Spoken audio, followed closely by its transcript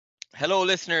Hello,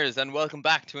 listeners, and welcome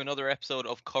back to another episode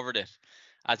of Covered It,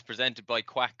 as presented by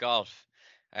Quack Golf.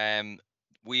 Um,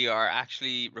 we are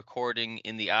actually recording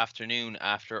in the afternoon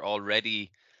after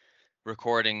already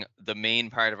recording the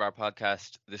main part of our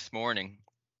podcast this morning,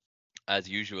 as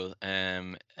usual,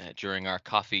 during our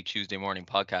Coffee Tuesday morning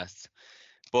podcasts.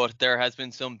 But there has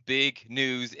been some big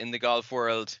news in the golf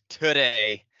world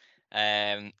today.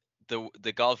 Um,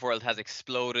 the golf world has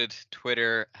exploded.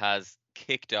 Twitter has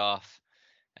kicked off.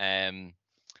 Um,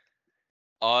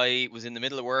 I was in the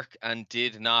middle of work and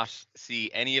did not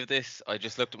see any of this. I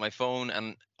just looked at my phone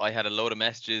and I had a load of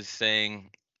messages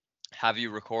saying, "Have you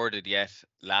recorded yet?"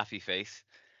 Laughy face.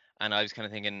 And I was kind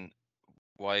of thinking,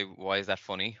 why is that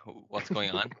funny? What's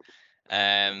going on?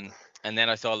 And then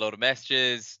I saw a load of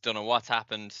messages, don't know what's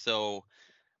happened. So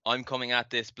I'm coming at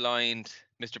this blind.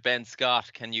 Mr. Ben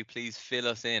Scott, can you please fill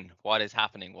us in? What is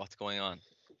happening? What's going on?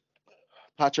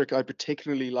 Patrick, I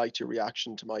particularly liked your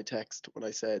reaction to my text when I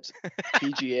said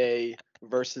PGA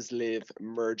versus Live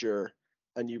merger,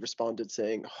 and you responded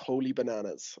saying "Holy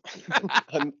bananas,"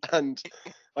 and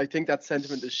I think that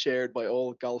sentiment is shared by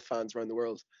all golf fans around the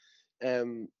world.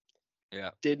 Um,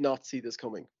 Yeah. did not see this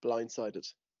coming, blindsided.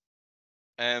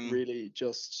 Um. Really,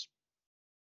 just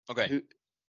Okay. who.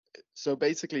 So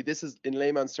basically, this is in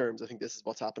layman's terms. I think this is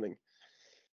what's happening.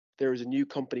 There is a new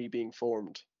company being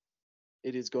formed.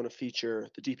 It is going to feature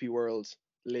the DP World,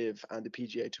 Live, and the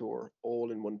PGA Tour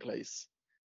all in one place.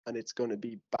 And it's going to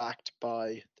be backed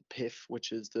by the PIF,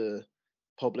 which is the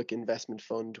Public Investment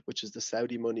Fund, which is the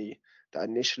Saudi money that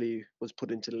initially was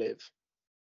put into Live. Right.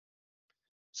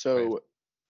 So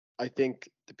I think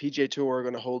the PGA Tour are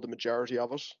going to hold the majority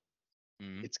of it.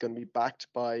 Mm. It's going to be backed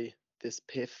by this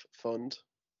PIF fund.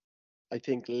 I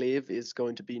think Live is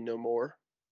going to be no more.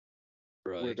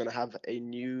 We're Right. going to have a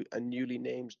newly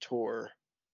named tour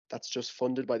that's just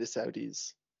funded by the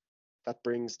Saudis, that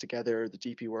brings together the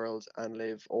DP World and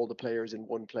Live, all the players in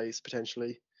one place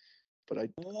potentially. But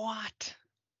What?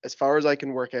 as far as I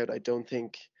can work out, I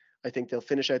think they'll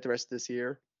finish out the rest of this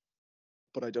year,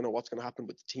 but I don't know what's going to happen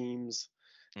with the teams,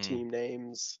 Mm. team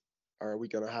names. Are we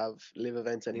going to have Live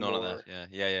events None of that. anymore? Yeah.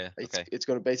 Yeah. Yeah. It's Okay. it's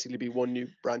going to basically be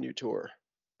one brand new tour,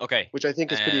 Okay. which I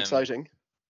think is pretty Um. exciting.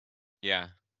 Yeah.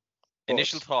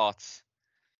 Initial But thoughts.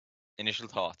 Initial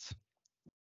thoughts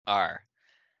are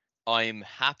I'm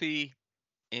happy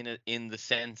in the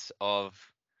sense of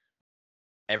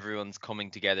everyone's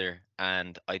coming together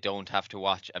and I don't have to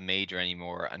watch a major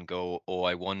anymore and go, oh,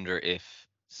 I wonder if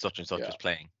such and such yeah, is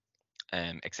playing,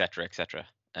 etc. etc.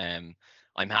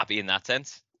 I'm happy in that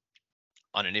sense.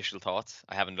 On initial thoughts,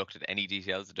 I haven't looked at any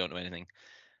details. I don't know anything.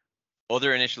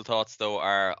 Other initial thoughts though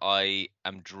are I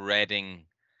am dreading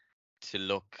to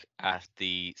look at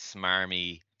the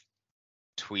smarmy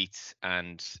tweets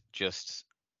and just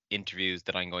interviews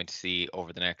that I'm going to see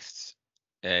over the next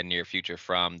near future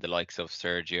from the likes of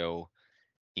Sergio,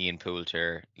 Ian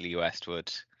Poulter, Lee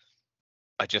Westwood.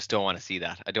 I just don't want to see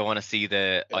that. I don't want to see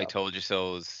the "I yeah. told you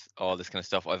so's," all this kind of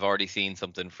stuff. I've already seen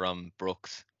something from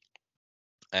Brooks,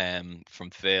 from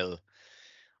Phil.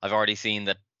 I've already seen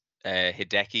that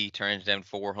Hideki turned down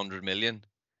 400 million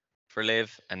for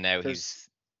Live, and now There's he's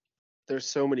there's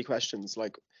so many questions.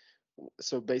 Like,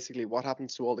 so basically, what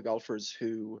happens to all the golfers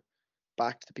who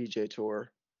backed the PGA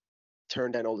Tour,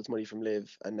 turned down all this money from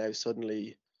Live, and now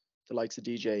suddenly the likes of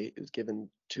DJ, who's given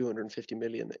 250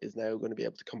 million, is now going to be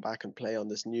able to come back and play on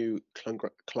this new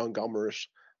conglomerate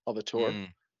of a tour. mm,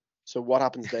 So what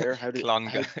happens there?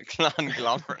 conglomerate.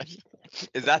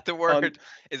 Is that the con word?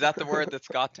 Is that the word that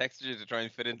Scott texted you to try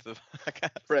and fit into the podcast?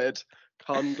 Fred,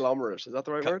 conglomerate, is that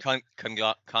the right word?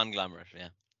 Conglomerate. Yeah,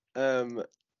 Um,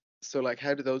 so like,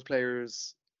 how do those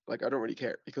players, like, I don't really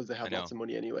care because they I have lots know. of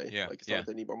money anyway. Yeah, Like, it's not yeah. that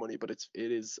they need more money, but it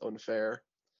is unfair.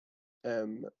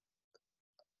 Um,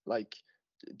 like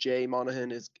Jay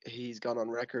Monaghan he's gone on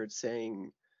record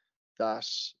saying that,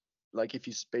 like, if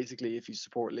you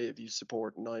support Live, you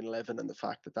support 9/11 and the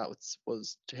fact that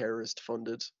was terrorist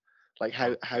funded. Like,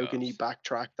 Oh how can God. he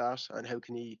backtrack that, and how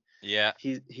can Yeah.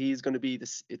 he's going to be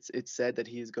this? It's said that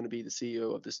he's going to be the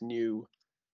CEO of this new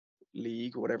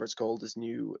league, whatever it's called, this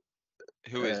new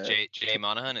Who is uh Jay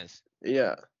Monahan is?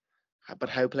 yeah. But Right.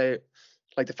 how play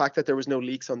like the fact that there was no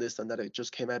leaks on this and that it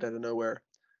just came out of nowhere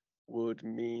would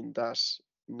mean that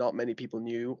not many people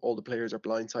knew. All the players are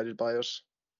blindsided by it.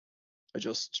 I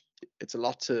just, it's a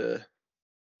lot to.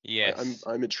 Yes.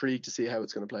 I'm intrigued to see how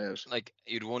it's going to play out. Like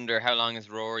you'd wonder how long has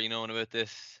Rory known about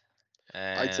this?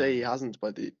 I'd say he Um. hasn't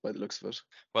by the looks of it.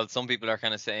 Well, some people are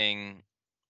kind of saying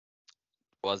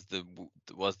was the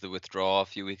withdrawal a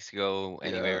few weeks ago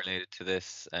anyway Yeah. related to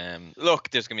this? Look,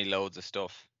 there's gonna be loads of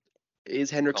stuff Is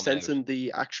Henrik coming out. Stenson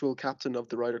the actual captain of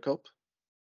the Ryder Cup?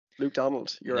 Luke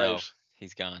Donald, you're No, out.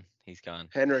 he's gone. He's gone.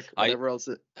 Henrik, I whatever else.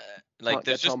 like.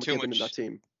 There's Get just Tom too McKibben in that much.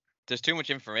 team. There's too much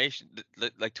information.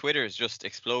 Like Twitter is just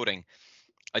exploding.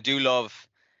 I do love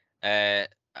a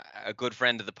good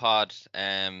friend of the pod,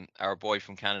 our boy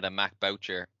from Canada, Mac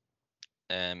Boucher.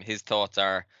 His thoughts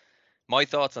are my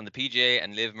thoughts on the PGA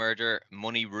and Live merger.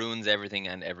 Money ruins everything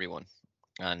and everyone,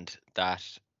 and that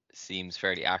seems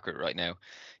fairly accurate right now.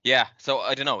 Yeah. So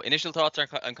I don't know. Initial thoughts are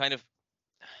I'm kind of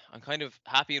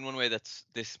happy in one way that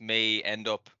this may end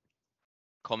up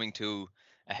coming to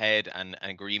a head and an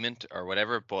agreement or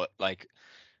whatever, but like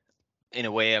in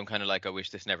a way I'm kind of like I wish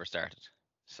this never started.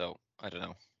 So I don't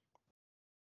know.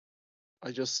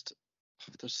 There's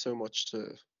so much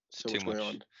going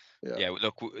on. Yeah,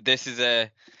 look, this is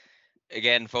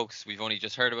again, folks, we've only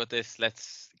just heard about this.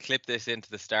 Let's clip this into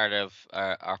the start of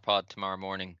our pod tomorrow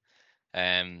morning.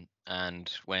 And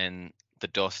when the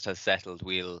dust has settled,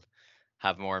 we'll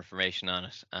have more information on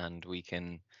it, and we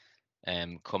can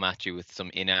come at you with some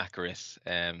inaccurate,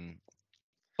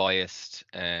 biased,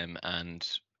 and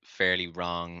fairly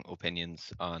wrong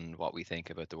opinions on what we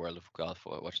think about the world of golf.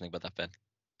 What do you think about that, Ben?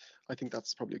 I think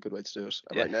that's probably a good way to do it.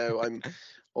 Yeah. Right now,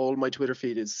 all my Twitter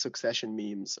feed is Succession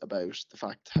memes about the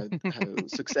fact how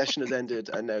Succession has ended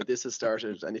and now this has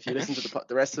started. And if you listen to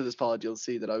the rest of this pod, you'll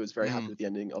see that I was very happy with the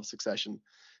ending of Succession.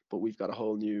 But we've got a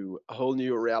whole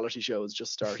new reality show has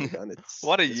just started, and it's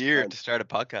what a year to start a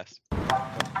podcast.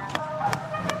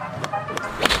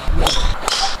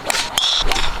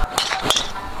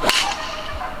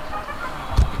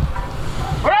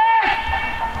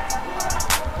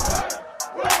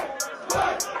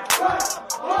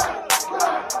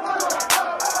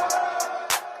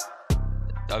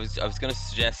 I was going to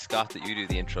suggest, Scott, that you do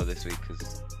the intro this week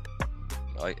because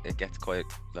it gets quite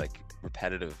like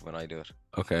repetitive when I do it.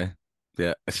 Okay.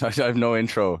 Yeah. I have no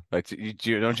intro. Like,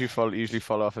 don't you usually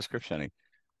follow off a script, Shani?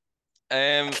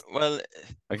 Well,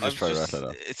 I can just try to rattle it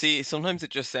off. See, sometimes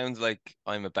it just sounds like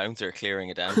I'm a bouncer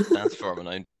clearing a dance floor when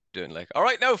I'm doing like, all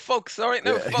right now, folks. All right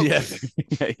now, folks.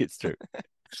 Yeah, it's true.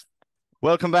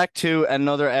 Welcome back to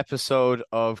another episode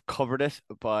of Covered It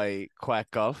by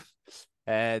Quack Golf.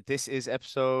 This is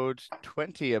episode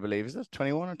 20, I believe. Is it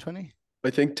 21 or 20? I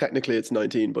think technically it's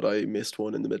 19, but I missed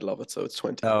one in the middle of it, so it's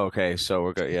 20. Oh, okay. So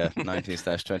we're good. Yeah,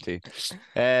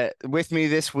 19/20. With me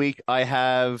this week, I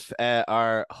have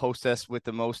our hostess with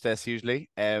the mostess usually,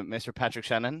 Mr. Patrick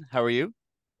Shannon. How are you?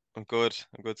 I'm good,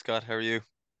 Scott. How are you?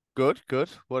 Good.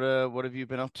 What have you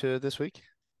been up to this week?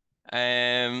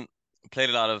 Played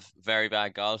a lot of very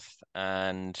bad golf,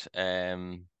 and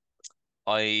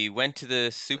I went to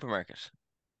the supermarket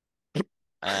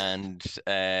and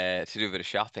to do a bit of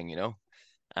shopping,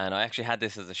 And I actually had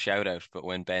this as a shout out, but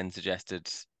when Ben suggested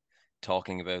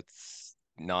talking about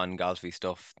non-golfy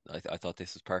stuff, I thought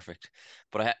this was perfect.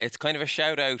 But it's kind of a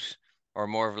shout out, or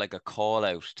more of like a call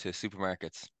out to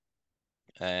supermarkets.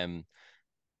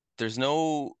 There's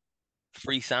no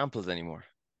free samples anymore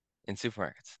in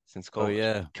supermarkets since COVID. Oh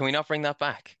yeah. Can we not bring that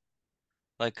back?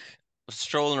 Like, I was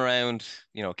strolling around,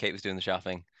 Kate was doing the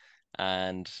shopping,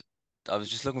 and I was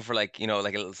just looking for like a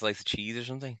little slice of cheese or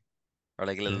something, or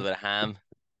like a little bit of ham.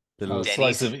 A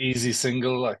slice of easy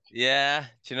single, like. Yeah,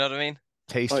 do you know what I mean?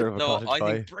 Taster of a cottage pie. I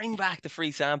think bring back the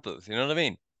free samples. You know what I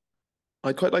mean?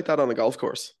 I'd quite like that on a golf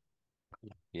course.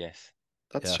 Yes.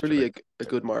 That's really a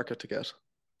good market to get.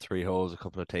 3 holes, a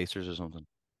couple of tasters or something.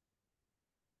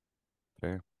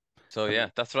 Fair. So yeah,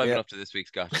 that's what I've been up to this week,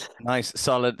 Scott. Nice,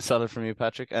 solid from you,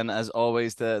 Patrick. And as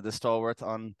always, the stalwart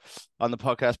on the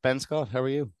podcast, Ben Scott. How are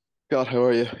you? Scott, how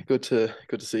are you? Good to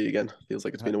see you again. Feels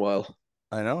like it's been a while.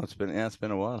 I know it's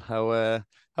been a while.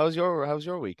 How's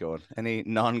your week going? Any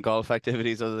non-golf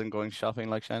activities other than going shopping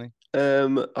like Shani?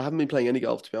 I haven't been playing any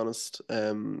golf, to be honest.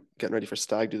 Getting ready for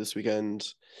Stag Do this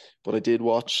weekend, but I did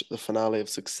watch the finale of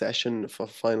Succession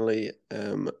finally.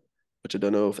 Which I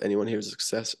don't know if anyone here is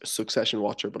a Succession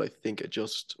watcher, but I think it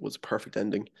just was a perfect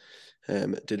ending.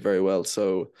 It did very well,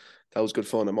 so that was good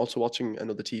fun. I'm also watching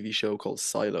another TV show called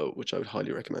Silo, which I would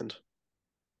highly recommend.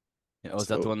 Yeah, is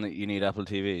that the one that you need Apple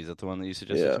TV? Is that the one that you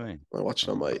suggested to me? I watched it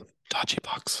on my dodgy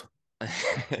box.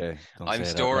 Okay, I'm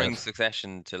storing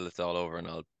Succession till it's all over, and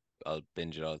I'll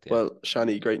binge it all at the end. Well,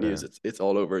 Shani, great news! It's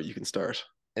all over. You can start.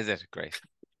 Is it great?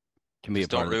 Can be.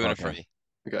 Don't ruin it for me.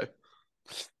 Okay.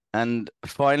 And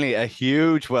finally, a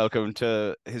huge welcome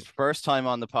to his first time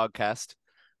on the podcast.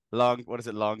 Long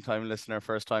time listener,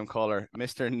 first time caller,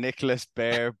 Mr. Nicholas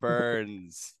Bear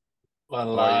Burns. Well,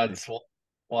 lads,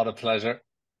 what a pleasure.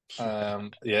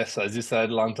 Yes, as you said,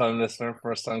 long time listener,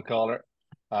 first time caller.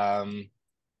 What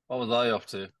was I up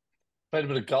to? Played a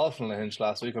bit of golf in the Hinch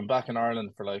last week. I'm back in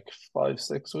Ireland for like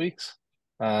 5-6 weeks.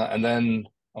 And then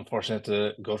unfortunately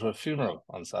had to go to a funeral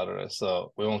on Saturday,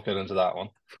 so we won't get into that one.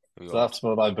 We So won't. that's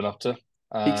what I've been up to.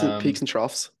 Peaks and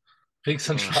troughs. Peaks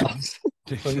and Mm. troughs,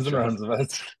 swings and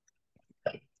roundabouts.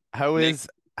 How Nick.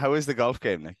 is the golf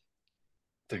game, Nick?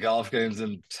 The golf game's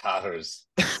in tatters.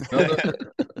 You know,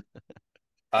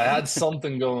 I had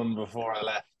something going before I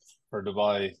left for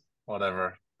Dubai,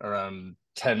 whatever, around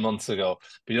 10 months ago.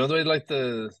 But you know the way like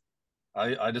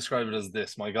I describe it as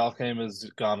this. My golf game has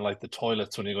gone like the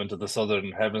toilets when you go into the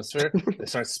southern hemisphere. They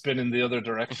start spinning the other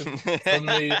direction.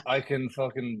 Suddenly I can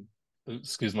fucking,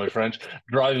 excuse my French,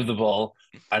 drive the ball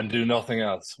and do nothing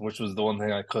else, which was the one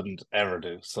thing I couldn't ever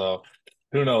do. So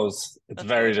who knows? It's That's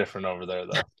very good. different over there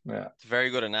though. Yeah. It's a very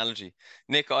good analogy.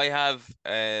 Nick, I have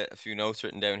a few notes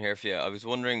written down here for you. I was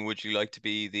wondering, would you like to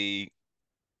be the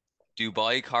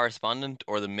Dubai correspondent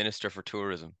or the Minister for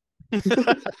Tourism?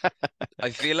 I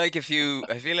feel like if you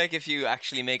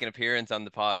actually make an appearance on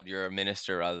the pod, you're a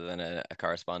minister rather than a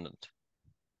correspondent.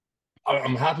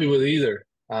 I'm happy with either.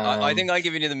 I think I'll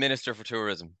give you the Minister for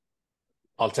Tourism.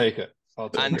 I'll take it. I'll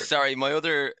take And it. sorry, my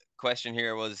other question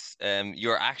here was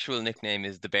your actual nickname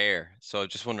is the Bear. So I'm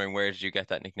just wondering, where did you get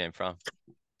that nickname from?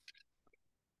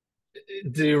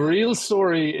 The real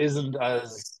story isn't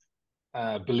as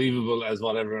believable as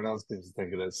what everyone else seems to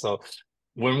think it is. So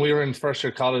when we were in first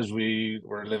year college, we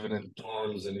were living in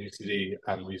dorms in UCD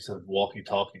and we used to have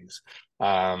walkie-talkies.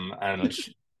 And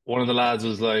one of the lads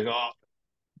was like, "Oh,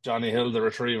 Johnny Hill, the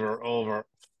retriever, over."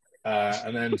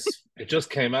 And then it just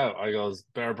came out. I goes,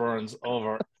 "Bear Burns,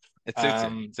 over." It suits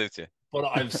you. It suits you. But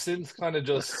I've since kind of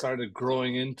just started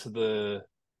growing into the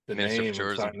Minister for name and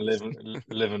Tourism. starting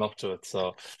living up to it.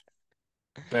 So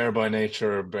bear by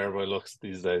nature, bear by looks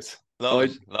these days. Love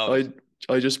it. Love it.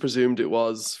 I just presumed it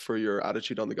was for your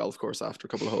attitude on the golf course after a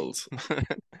couple of holes.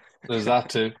 There's that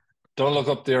too. Don't look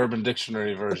up the Urban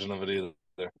Dictionary version of it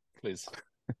either, please.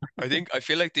 I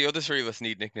feel like the other three of us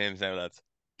need nicknames now, lads.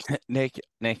 Nick,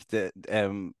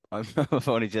 I've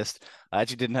only just, I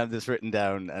actually didn't have this written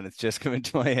down and it's just come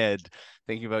into my head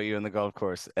thinking about you on the golf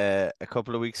course. A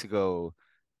couple of weeks ago,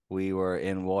 we were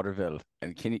in Waterville,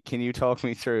 and can you talk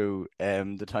me through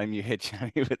the time you hit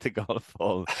Johnny with the golf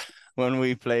ball when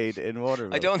we played in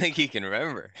Waterville? I don't think he can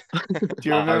remember. Do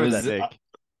you remember that, was, Nick?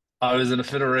 I was in a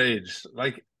fit of rage.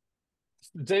 Like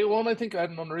day one, I think I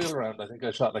had an unreal round. I think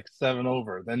I shot like 7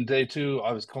 over. Then day two,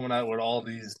 I was coming out with all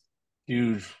these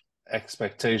huge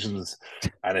expectations,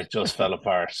 and it just fell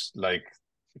apart. Like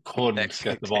couldn't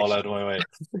get the ball out of my way.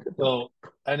 So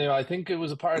anyway, I think it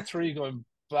was a par three going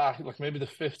back, like maybe the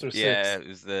fifth or sixth. Yeah, it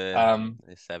was the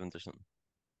seventh or something.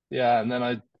 Yeah, and then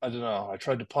I don't know. I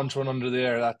tried to punch one under the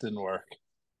air, that didn't work.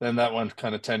 Then that went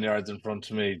kind of 10 yards in front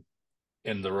of me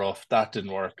in the rough. That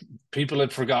didn't work. People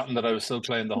had forgotten that I was still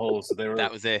playing the hole, so they were.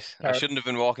 That was it. I shouldn't have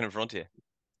been walking in front of you.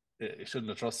 You shouldn't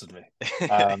have trusted me.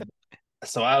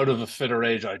 So out of a fit of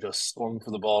rage, I just swung for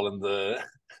the ball in the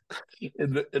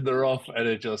rough, and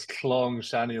it just clung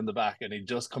Shani in the back, and he'd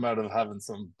just come out of having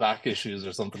some back issues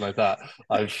or something like that.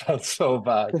 I felt so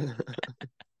bad.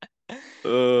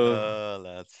 Oh,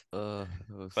 lads. Well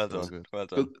Well done. good. Well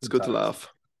done. It's good to laugh.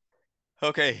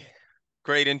 Okay.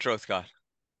 Great intro, Scott.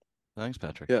 Thanks,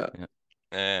 Patrick. Yeah.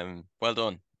 Well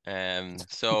done.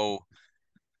 So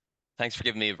thanks for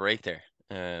giving me a break there.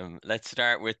 Let's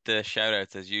start with the shout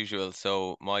outs as usual.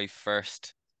 So my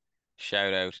first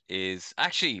shout out is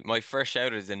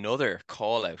another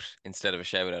call out instead of a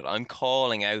shout out. I'm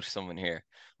calling out someone here.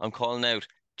 I'm calling out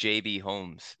JB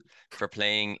Holmes for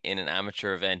playing in an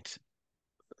amateur event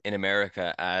in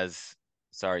America as,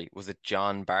 was it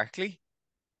John Barkley?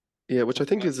 Yeah, which I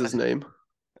think is his name.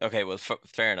 Okay, well,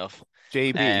 fair enough.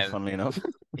 JB, funnily enough.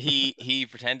 He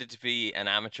pretended to be an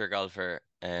amateur golfer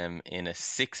in a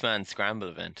 6-man scramble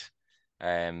event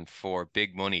for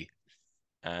big money,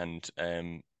 and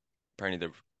apparently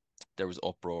there was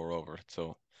uproar over it.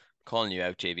 So calling you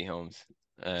out, JB Holmes.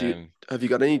 Have you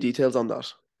got any details on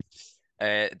that?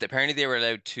 Apparently they were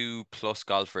allowed 2+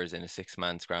 golfers in a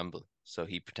 6-man scramble, so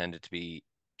he pretended to be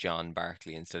John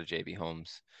Barkley instead of JB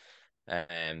Holmes.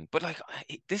 But like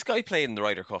this guy played in the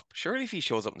Ryder Cup. Surely if he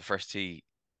shows up in the first tee,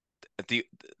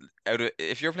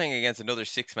 if you're playing against another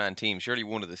 6-man team, surely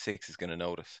one of the 6 is going to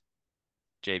notice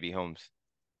JB Holmes.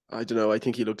 I don't know. I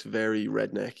think he looked very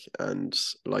redneck and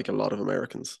like a lot of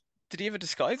Americans. Did he have a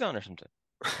disguise on or something?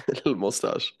 A little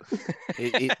mustache.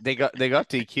 They got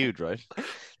DQ'd, right?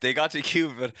 They got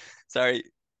DQ'd, but sorry,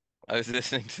 I was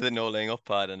listening to the No Laying Up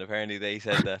pod, and apparently they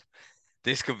said that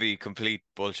this could be complete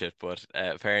bullshit, but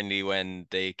apparently when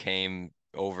they came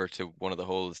over to one of the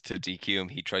holes to DQ him,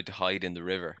 he tried to hide in the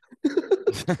river.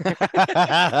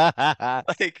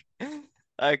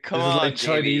 Come This is on, like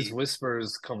Chinese JB.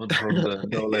 whispers coming from the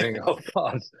no laying up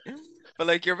pod. But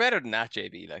like, you're better than that,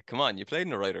 JB. Like, come on, you played in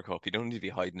the Ryder Cup. You don't need to be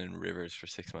hiding in rivers for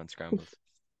 6 month scrambles.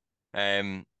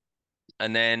 Um,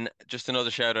 and then just another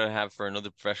shout out I have for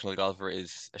another professional golfer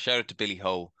is a shout out to Billy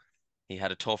Ho. He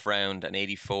had a tough round, an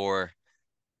 84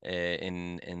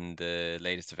 in the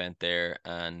latest event there,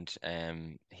 and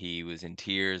he was in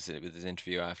tears with his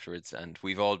interview afterwards. And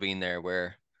we've all been there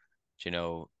where,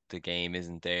 the game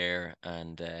isn't there.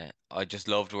 And I just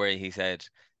loved where he said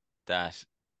that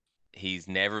he's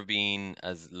never been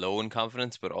as low in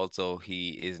confidence, but also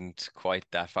he isn't quite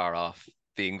that far off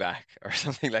being back or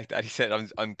something like that. He said, I'm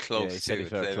Yeah, he close said to he it,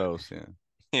 felt close.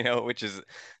 Yeah. which is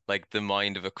like the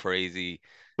mind of a crazy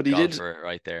But he did. golfer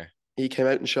right there. He came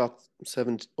out and shot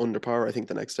 7 under par, I think,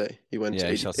 the next day. He went Yeah,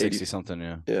 he 80, shot 80 60 something.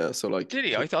 Yeah. Yeah, so like Did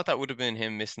he? I thought that would have been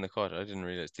him missing the cut. I didn't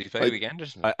realize. Did he play I, weekend or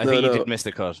something? I no, think he no. did miss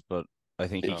the cut, but I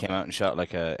think he Oh, came out and shot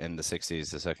like in the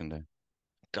 60s the second day.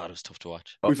 God, it was tough to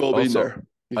watch. We've all been Also, there.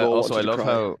 We've all also wanted to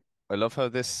cry. I love how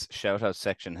this shout out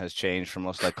section has changed from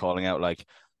us like calling out like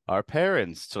our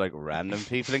parents to like random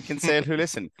people in Kinsale who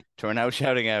listen to are now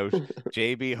shouting out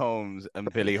JB Holmes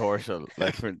and Billy Horschel.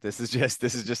 Like this is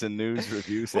just a news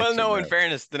review section. Well, no, in now.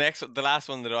 fairness, the last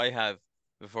one that I have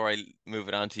before I move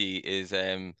it on to you is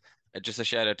just a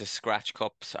shout out to Scratch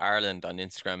Cups Ireland on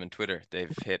Instagram and Twitter.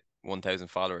 They've hit 1,000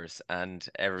 followers, and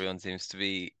everyone seems to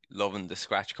be loving the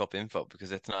Scratch Cup info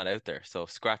because it's not out there. So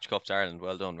Scratch Cups Ireland,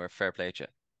 well done. We're fair play to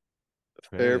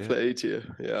you. Fair Yeah. play to you.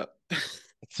 Yeah.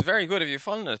 It's very good if you're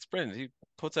following it. It's brilliant. He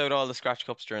puts out all the Scratch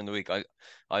Cups during the week. I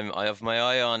have my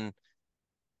eye on.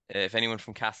 If anyone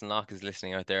from Castleknock is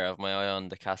listening out there, I have my eye on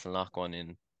the Castleknock one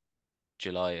in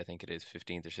July. I think it is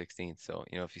 15th or 16th. So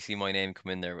if you see my name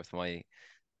come in there with my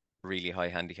really high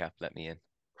handicap, let me in.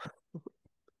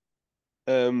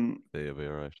 You'll be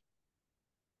all right.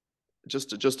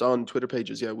 Just on Twitter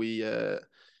pages, yeah,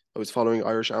 I was following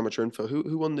Irish Amateur Info.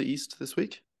 Who won the East this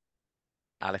week?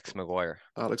 Alex Maguire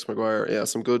Alex Maguire. Yeah,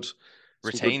 some good.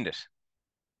 retained it.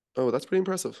 Oh, that's pretty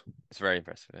impressive. It's very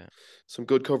impressive. Yeah. Some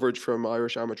good coverage from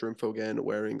Irish Amateur Info again,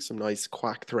 wearing some nice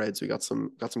quack threads. We got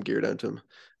some gear down to him,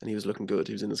 and he was looking good.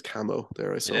 He was in his camo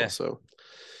there, I saw. Yeah. So,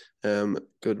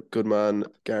 good man,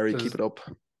 Gary. Keep it up.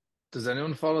 Does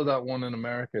anyone follow that one in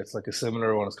America? It's like a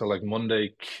similar one. It's called like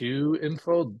Monday Q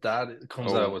Info. That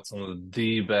comes out with some of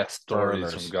the best stories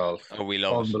Hurlers. from golf. Oh, we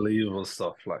love it. Unbelievable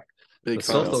stuff. Like Big the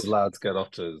stuff fans. those lads get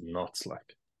up to is nuts. Like,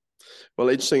 Well,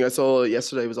 interesting. I saw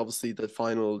yesterday was obviously the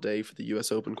final day for the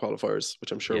US Open qualifiers,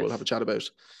 which I'm sure we'll Yes. have a chat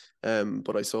about.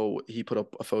 But I saw he put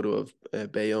up a photo of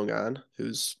Bae-Young An,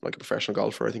 who's like a professional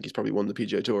golfer. I think he's probably won the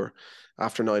PGA Tour.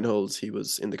 After 9 holes, he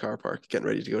was in the car park getting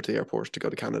ready to go to the airport to go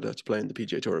to Canada to play in the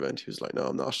PGA Tour event. He was like, "No,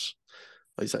 I'm not."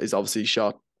 He's obviously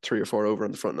shot 3 or 4 over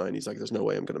on the front 9. He's like, "There's no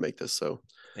way I'm going to make this, so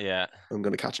Yeah. I'm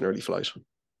going to catch an early flight."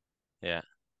 Yeah.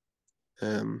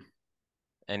 Um,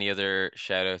 Any other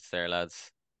shout outs there,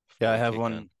 lads? Yeah, I before have we kick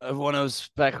one. on? I have one. I was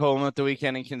back home at the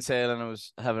weekend in Kinsale, and I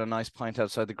was having a nice pint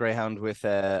outside the Greyhound with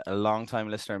a long-time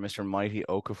listener, Mr. Mighty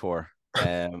Okafor.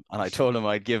 And I told him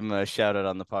I'd give him a shout out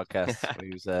on the podcast.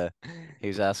 He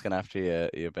was asking after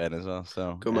you, Ben, as well.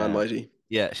 So good man, Mighty.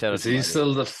 yeah, shout out is to he Mighty.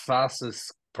 still the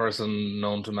fastest person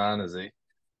known to man? Is he?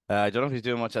 I don't know if he's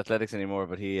doing much athletics anymore,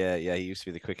 but he used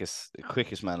to be the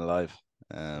quickest man alive.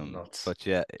 Nuts. But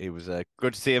yeah, it was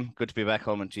good to see him. Good to be back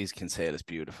home. And geez, Kinsale is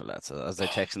beautiful. That's as I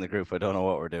text in the group. I don't know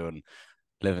what we're doing,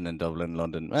 living in Dublin,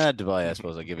 London, Dubai. I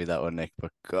suppose I'll give you that one, Nick.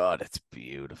 But God, it's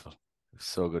beautiful. It's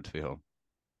so good to be home.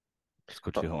 It's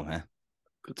good to be home, huh?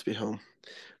 Good to be home.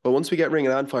 Well, once we get Ring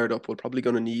and Ann fired up, we're probably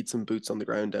going to need some boots on the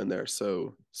ground down there.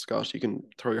 So, Scott, you can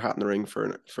throw your hat in the ring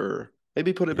for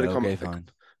maybe put a bit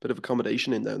of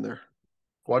accommodation in down there.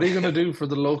 What are you going to do for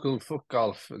the local foot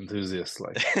golf enthusiasts?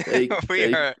 Like,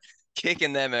 we are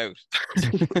kicking them out,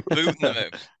 booting them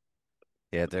out.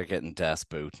 Yeah, they're getting das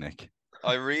boot, Nick.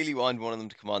 I really want one of them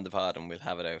to come on the pod and we'll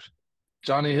have it out.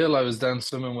 Johnny Hill, I was down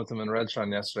swimming with him in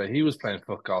Redstrand yesterday. He was playing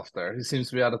foot golf there. He seems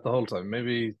to be at it the whole time.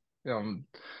 Maybe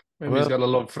he's got a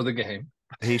love for the game.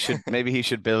 He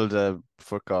should build a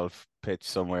foot golf pitch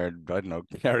somewhere. I don't know,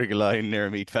 Carrigaline near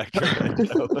a meat factory.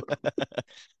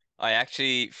 I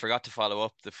actually forgot to follow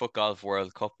up. The Foot Golf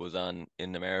World Cup was on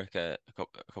in America a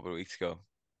couple of weeks ago,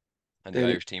 and the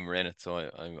Irish team were in it. So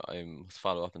I must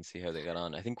follow up and see how they got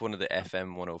on. I think one of the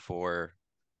FM 104,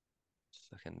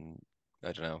 fucking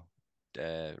I don't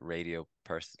know, radio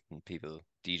person people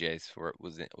DJs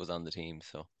was on the team.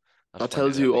 So that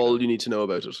tells you all you need to know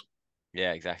about it.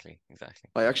 Yeah, exactly.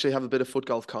 I actually have a bit of foot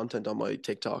golf content on my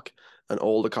TikTok, and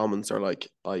all the comments are like,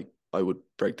 I would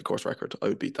break the course record. I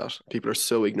would beat that. People are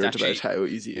so ignorant about how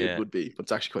easy it would be, but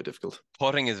it's actually quite difficult.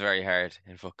 Putting is very hard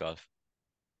in foot golf.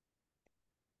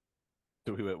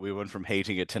 We went from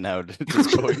hating it to now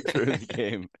just going through the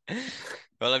game.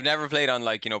 Well, I've never played on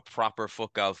like, proper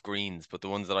foot golf greens, but the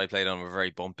ones that I played on were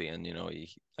very bumpy and,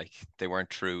 like they weren't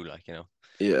true, like,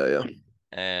 Yeah.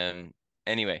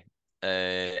 Anyway,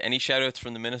 any shout outs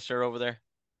from the minister over there?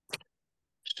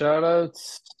 Shout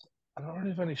outs. I don't really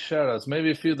have any shout outs.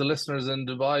 Maybe a few of the listeners in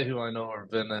Dubai who I know have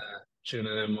been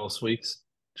tuning in most weeks.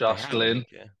 They Josh have, Glynn. like,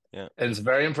 yeah. And it's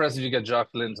very impressive you get Josh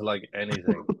Glynn to like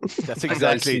anything. That's That guy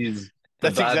exactly sees the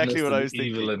that's exactly badness what I and was the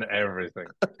evil thinking. in everything.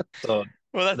 So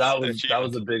Well, that was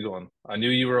achievement. a big one. I knew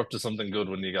you were up to something good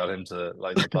when you got him to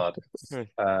like the pod.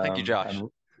 Thank you, Josh. And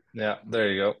yeah, there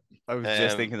you go. I was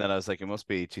just thinking that. I was like, we must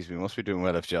be doing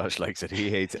well if Josh likes it. He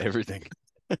hates everything.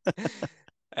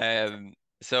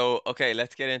 So okay,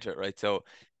 let's get into it, right? So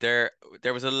there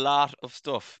was a lot of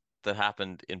stuff that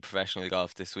happened in professional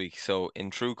golf this week. So in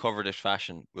true cover dish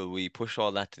fashion, will we push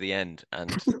all that to the end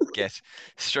and get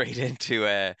straight into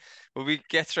will we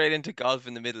get straight into golf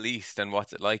in the Middle East and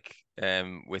what's it like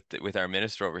with our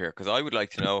minister over here? Because I would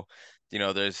like to know,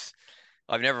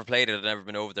 I've never played it, I've never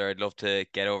been over there. I'd love to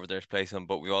get over there to play some,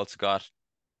 but we've also got,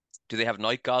 do they have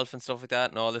night golf and stuff like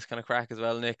that and all this kind of crack as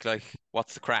well, Nick? Like,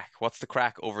 what's the crack? What's the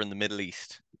crack over in the Middle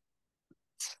East?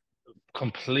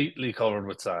 Completely covered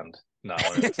with sand. No,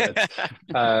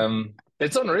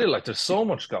 it's unreal. Like there's so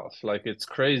much golf. Like it's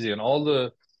crazy. And all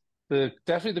the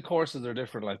definitely the courses are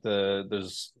different. Like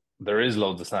there is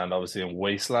loads of sand, obviously, in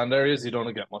wasteland areas. You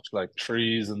don't get much like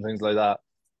trees and things like that.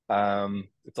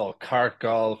 It's all cart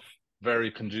golf,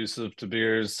 very conducive to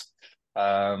beers.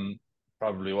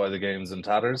 Probably why the game's in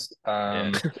tatters.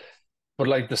 Yeah. But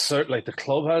like the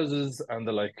clubhouses and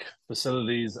the like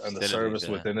facilities and the Facilities, service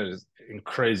yeah. within it is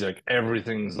crazy. Like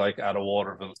everything's like at a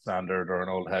Waterville standard or an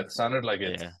Old Head standard. Like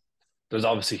Yeah. there's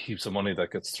obviously heaps of money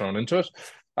that gets thrown into it.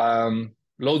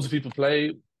 Loads of people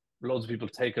play, loads of people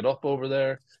take it up over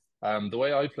there. The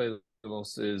way I play the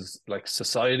most is like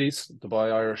societies,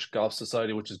 Dubai Irish Golf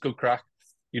Society, which is good crack.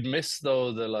 You'd miss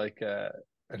though the like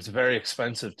it's very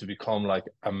expensive to become like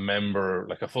a member,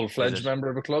 like a Is full-fledged it? member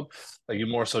of a club. Like you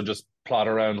more so just plot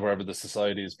around wherever the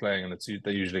society is playing, and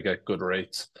they usually get good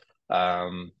rates.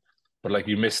 But like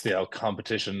you miss the out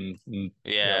competition,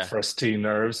 Yeah. first tee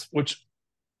nerves, which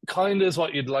kind of is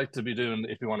what you'd like to be doing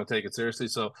if you want to take it seriously.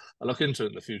 So I look into it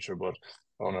in the future, but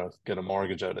I want to get a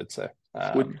mortgage out, I'd say.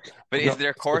 Would But no, is there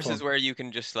it's good courses fun. where you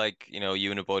can just like,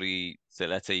 you and a buddy, so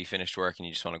let's say you finished work and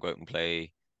you just want to go out and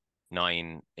play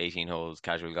 18 holes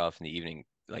casual golf in the evening,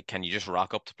 like can you just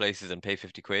rock up to places and pay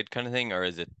 50 quid kind of thing, or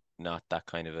is it not that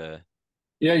kind of a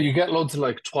Yeah, you get loads of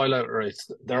like twilight rates.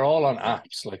 They're all on yeah.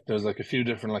 apps. Like there's like a few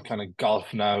different like kind of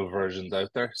golf now versions out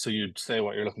there. So you'd say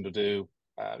what you're looking to do.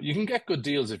 You can get good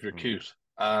deals if you're Hmm. cute.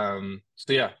 So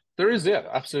yeah, there is, yeah,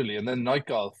 absolutely. And then night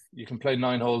golf, you can play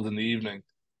 9 holes in the evening,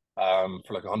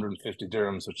 for like 150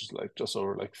 dirhams, which is like just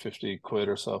over like 50 quid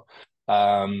or so.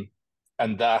 Um,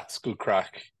 and that's good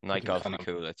crack. You Night can golf kind would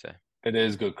be of cool, I'd say. It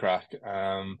is good crack.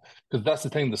 Because that's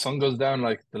the thing, the sun goes down,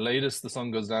 like the latest the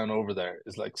sun goes down over there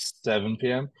is like 7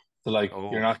 p.m. So like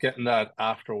you're Oh not getting that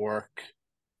after work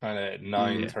kind of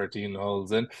nine, yeah. 13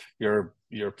 holes in.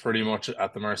 You're pretty much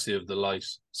at the mercy of the light.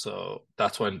 So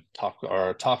that's when top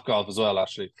golf as well,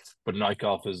 actually. But night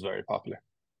golf is very popular.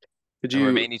 could And we're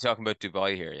you mainly talking about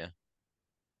Dubai here, yeah.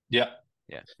 Yeah.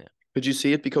 Yeah, yeah. could you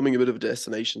see it becoming a bit of a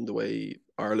destination the way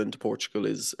Ireland to Portugal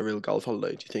is a real golf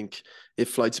holiday? Do you think if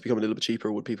flights become a little bit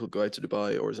cheaper, would people go out to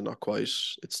Dubai, or is it not quite?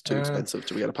 It's too Uh, expensive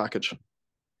to get a package.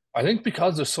 I think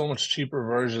because there's so much cheaper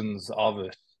versions of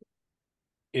it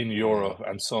in Mm. Europe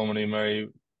and so many very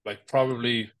like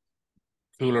probably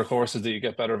cooler courses that you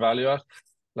get better value at.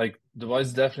 Like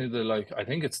Dubai's definitely I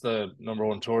think it's the number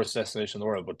one tourist destination in the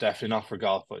world, but definitely not for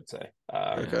golf, I'd say.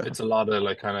 Yeah. Okay. It's a lot of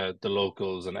like kind of the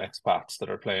locals and expats that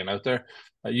are playing out there.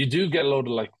 You do get a load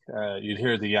of like you'd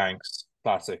hear the Yanks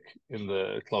classic in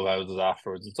the clubhouses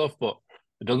afterwards and stuff, but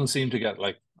it doesn't seem to get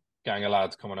like gang of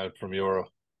lads coming out from Europe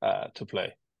to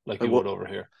play like I, you would wo- over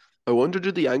here. I wonder,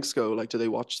 did the Yanks go? Like, do they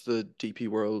watch the DP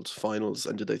World finals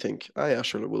and did they think, oh yeah,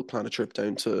 sure, we'll plan a trip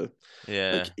down to like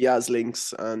Yeah. Yaz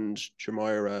Links and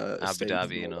Jumeirah Abu Estates and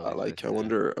Dhabi and all all that? these Like, I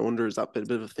places, yeah. wonder, is that a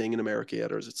bit of a thing in America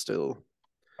yet, or is it still?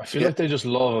 I We feel get, like they just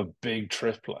love a big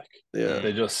trip, like yeah,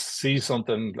 they Mm. just see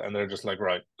something and they're just like,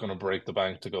 right, gonna break the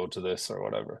bank to go to this or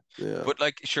whatever. yeah. But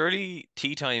like surely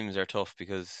tea times are tough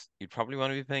because you'd probably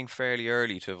want to be playing fairly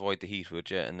early to avoid the heat, would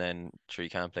you? And then sure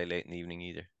you can't play late in the evening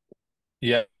either.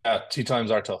 Yeah, tea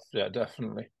times are tough. Yeah,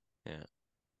 definitely. Yeah.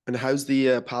 And how's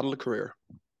the paddle career?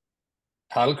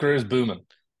 Paddle career is booming.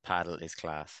 Paddle is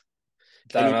class.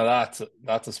 Any Now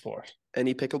that's a sport.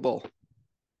 any pickleball?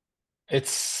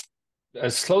 It's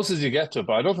as close as you get to it,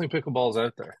 but I don't think pickleball's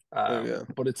out there. Oh yeah.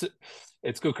 But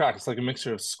it's good crack. It's like a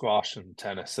mixture of squash and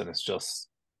tennis, and it's just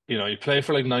you play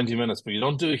for like 90 minutes, but you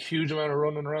don't do a huge amount of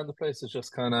running around the place. It's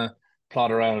just kind of plod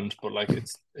around, but like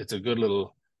it's a good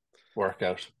little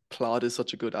workout. Plod is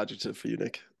such a good adjective for you,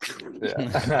 Nick.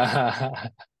 Yeah.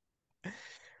 I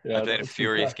Yeah, played no, a it's good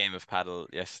furious crack. game of paddle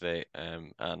yesterday,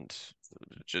 and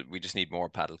we just need more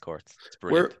paddle courts. It's Where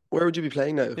brilliant. would you be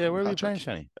playing now, Yeah, where are you playing,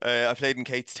 Patrick? Shani? I played in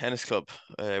Kate's tennis club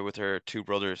with her two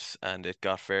brothers, and it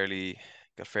got fairly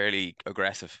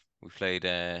aggressive. We played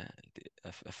a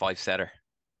five setter.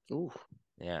 Ooh,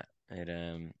 Yeah,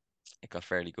 it got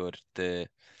fairly good.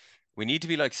 We need to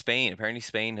be like Spain. Apparently,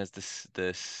 Spain has the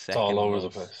It's all second over the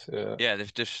most. place. Yeah. Yeah,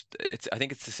 I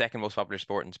think it's the second most popular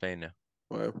sport in Spain now.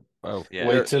 wow. Oh, Yeah.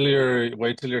 Where?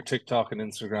 Wait till your TikTok and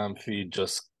Instagram feed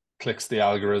just clicks the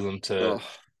algorithm to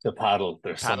Oh, paddle.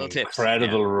 There's some Paddle tips. Yeah,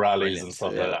 incredible rallies and brilliant.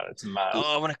 stuff like yeah, that. It's mad.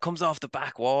 Oh, when it comes off the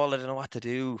back wall, I don't know what to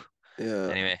do. yeah.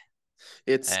 Anyway,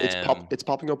 It's um, it's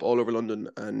popping up all over London,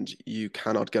 and you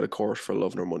cannot get a court for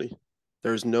love nor money.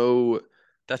 There's no,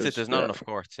 that's it. There's not yeah, enough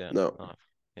courts. Yeah. no. Not enough.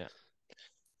 Yeah.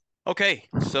 Okay,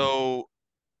 so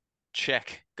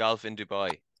check golf in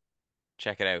Dubai.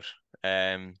 Check it out.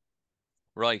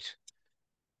 Right.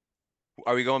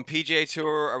 Are we going PGA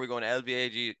Tour? Are we going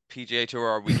LVAG PGA Tour?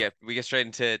 Or we get straight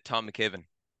into Tom McKibben,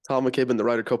 Tom McKibben, the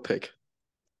Ryder Cup pick.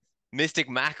 Mystic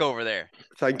Mac over there.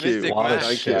 Thank you, Mystic What a Mac.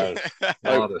 thank you. shout.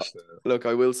 I What a shout. look.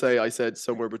 I will say I said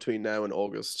somewhere between now and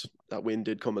August. That win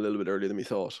did come a little bit earlier than we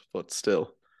thought, but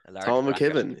still, A large Tom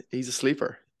bracket. McKibben, he's a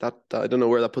sleeper. That I don't know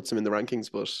where that puts him in the rankings,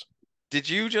 but Did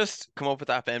you just come up with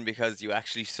that, Ben, because you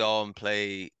actually saw him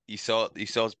play? You saw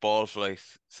his ball flight,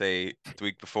 say the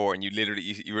week before, and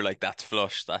you were like, "That's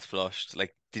flushed, that's flushed."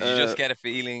 Like, did you just uh, get a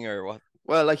feeling, or what?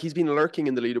 well, like he's been lurking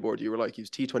in the leaderboard. You were like, he was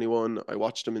T21. I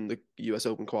watched him in the US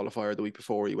Open qualifier the week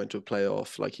before. He went to a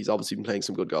playoff. Like he's obviously been playing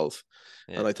some good golf,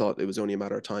 Yeah. and I thought it was only a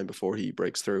matter of time before he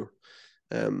breaks through.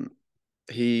 Um,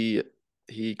 he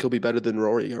he could be better than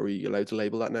Rory. Are we allowed to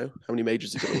label that now? How many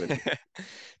majors is he going to win?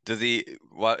 Does he?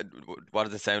 What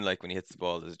does it sound like when he hits the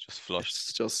ball? Is it just flushed?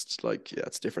 It's just like, yeah,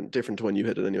 it's different to when you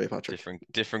hit it anyway, Patrick.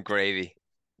 Different gravy.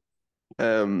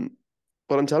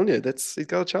 But I'm telling you, he's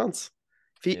got a chance.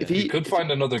 If He he could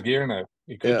find another gear now.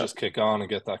 He could yeah, just kick on and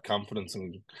get that confidence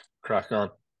and crack on.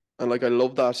 and like I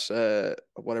love that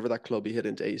whatever that club he hit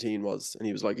into 18 was, and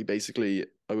he was like,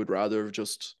 I would rather have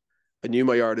just, I knew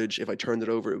my yardage. If I turned it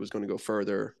over, it was going to go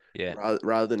further. Yeah.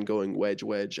 Rather than going wedge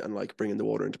and like bringing the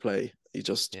water into play. He's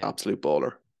just Yeah. absolute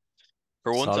baller.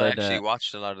 For once, I Solid, actually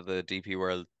watched a lot of the DP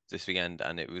World this weekend,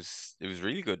 and it was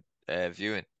really good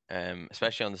viewing.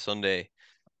 Especially on the Sunday.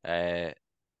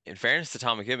 In fairness to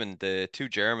Tom McKibben, the two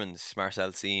Germans,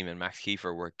 Marcel Siem and Max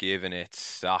Kiefer, were giving it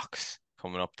socks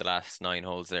coming up the last 9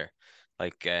 holes there.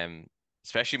 Like,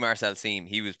 especially Marcel Siem,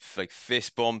 he was like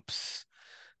fist bumps,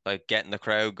 like getting the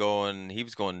crowd going. He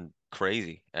was going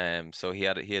crazy. So he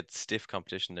had stiff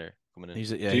competition there coming in.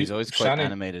 he's always quite Shani,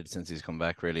 animated since he's come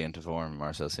back really into form.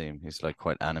 Marcel Siem, he's like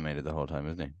quite animated the whole time,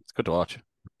 isn't he? It's good to watch.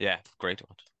 Yeah, great to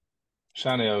watch.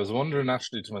 Shani, I was wondering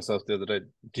actually to myself the other day,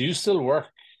 do you still work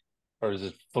or is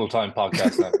it full-time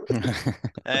podcast now?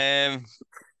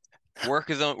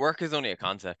 Work is only a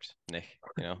concept, Nick.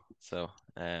 So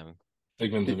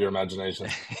Figment of your imagination.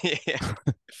 yeah.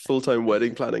 Full-time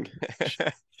wedding planning.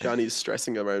 Shani's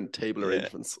stressing around table Yeah.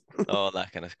 arrangements. All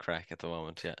that kind of crack at the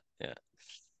moment. Yeah.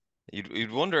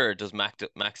 You'd wonder, does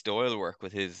Max Doyle work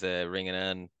with his Ring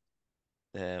and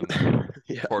Ann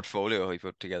Yeah, portfolio he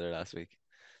put together last week?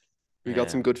 we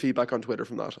got some good feedback on Twitter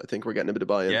from that. I think we're getting a bit of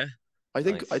buy-in. Yeah, I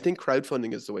think nice.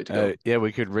 crowdfunding is the way to go. Yeah,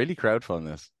 we could really crowdfund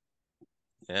this.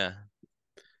 Yeah.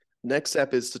 Next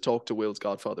step is to talk to Will's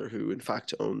godfather, who in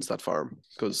fact owns that farm,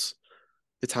 because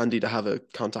it's handy to have a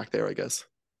contact there, I guess.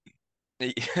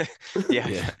 Yeah,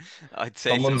 Yeah. I'd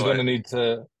say Someone's so. gonna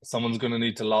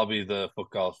need to lobby the foot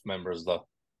golf members though.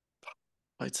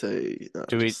 I'd say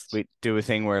We do a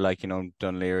thing where, like,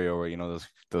 Dunleary, or where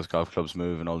those golf clubs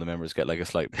move and all the members get like a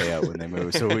slight payout when they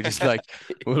move. So we just like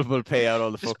we'll pay out all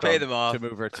the Just foot pay club them off. to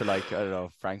move her to, like, I don't know,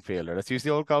 Frankfield, or let's use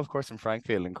the old golf course in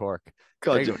Frankfield in Cork.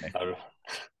 God, There you go, Nick.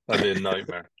 That'd be a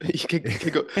nightmare. you can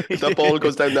go, if that ball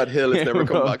goes down that hill, it's never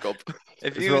coming back up.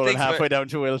 If It's you rolling think halfway about, down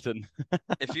to Wilton.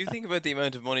 if you think about the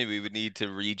amount of money we would need to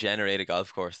regenerate a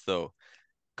golf course, though,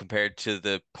 compared to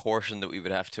the portion that we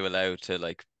would have to allow to,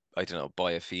 like, I don't know,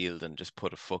 buy a field and just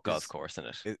put a foot golf course in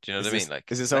it. Do you know what I mean?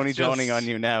 Like, Is this that's only dawning on just-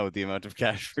 you now, the amount of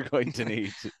cash we're going to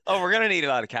need? Oh, we're gonna need a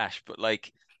lot of cash, but,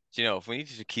 like, if we need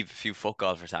to keep a few foot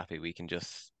golfers happy, we can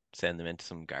just send them into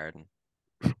some garden.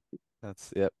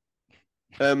 That's, yep.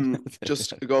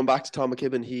 Just going back to Tom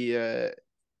McKibben,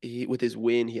 with his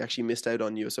win, he actually missed out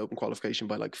on US Open qualification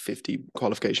by like 50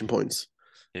 qualification points.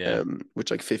 Yeah.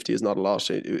 Which like 50 is not a lot.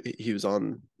 He was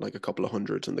on like a couple of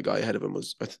hundred, and the guy ahead of him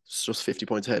was just 50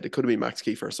 points ahead. It could have been Max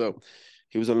Kiefer, so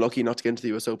he was unlucky not to get into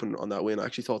the US Open on that win. I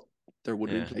actually thought there would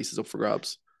have Yeah. been places up for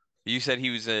grabs. You said he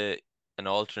was an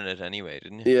alternate anyway,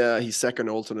 didn't you? Yeah, he's second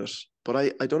alternate, but I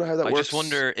don't know how that I works. just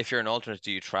wonder, if you're an alternate,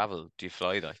 do you travel? Do you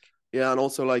fly like? Yeah, and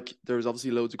also like there was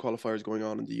obviously loads of qualifiers going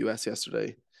on in the US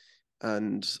yesterday,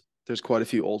 and there's quite a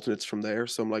few alternates from there.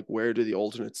 So I'm like, where do the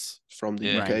alternates from the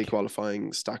Yeah. UK Rank.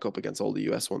 qualifying stack up against all the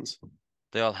US ones?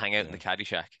 They all hang out in Yeah. the caddy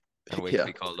shack and wait Yeah. to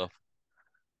be called up.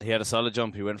 He had a solid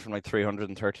jump. He went from like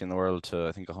 330 in the world to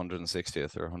I think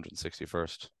 160th or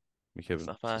 161st. McKib. It's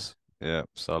not bad. Yeah,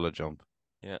 solid jump.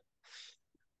 Yeah.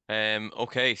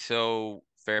 Okay, so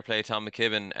fair play, Tom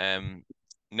McKibben.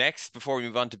 Next, before we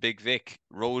move on to Big Vic,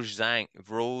 Rose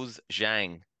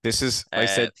Zhang. This is I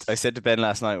said to Ben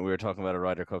last night when we were talking about a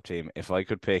Ryder Cup team. If I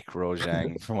could pick Rose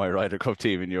Zhang for my Ryder Cup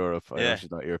team in Europe, I know Yeah.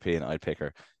 she's not European, I'd pick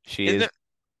her. She Isn't is it-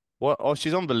 what? Oh,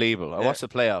 she's unbelievable. I Yeah. watched the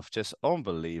playoff, just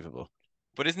unbelievable.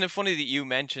 But isn't it funny that you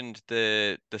mentioned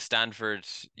the Stanford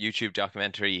YouTube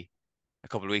documentary a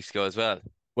couple of weeks ago as well?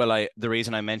 Well, the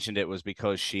reason I mentioned it was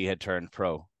because she had turned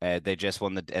pro. They just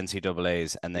won the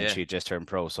NCAAs, and then Yeah. she just turned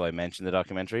pro. So I mentioned the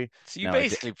documentary. So you No, I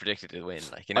basically predicted to win,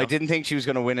 like, you know. I didn't think she was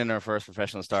going to win in her first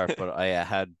professional start, but I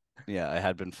had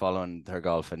been following her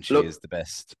golf, and she Look- is the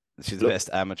best. She's the look- best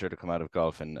amateur to come out of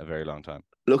golf in a very long time.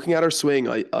 Looking at her swing,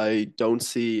 I don't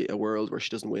see a world where she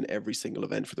doesn't win every single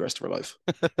event for the rest of her life.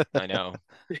 I know.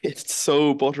 It's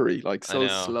so buttery, like I so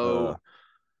know. slow.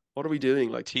 What are we doing?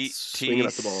 Like swinging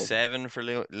at the ball. T7 for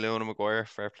Leona Maguire.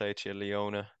 Fair play to you,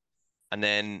 Leona. And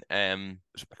then I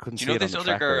couldn't Do see you know it on this the other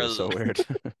tracker. It was so girl- weird.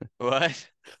 what?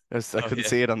 I Oh, couldn't yeah.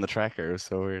 see it on the tracker. It was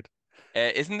so weird.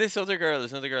 Isn't this other girl?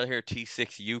 There's another girl here,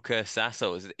 T6 Yuka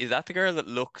Sasso. Is that the girl that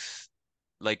looks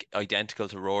like identical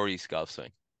to Rory's golf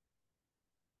swing?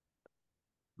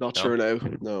 Not No? sure now.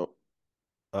 No.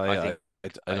 I I think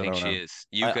I I don't think know she now. is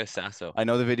Yuka Sasso. I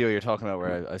know the video you're talking about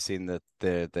where I've seen that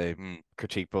they Hmm.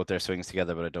 critique both their swings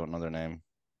together, but I don't know their name.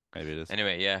 Maybe it is.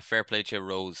 Anyway, yeah, fair play to you,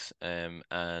 Rose.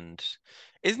 And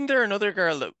isn't there another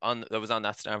girl that was on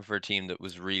that Stanford team that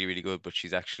was really, really good, but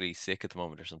she's actually sick at the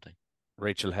moment or something?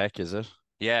 Rachel Heck, is it?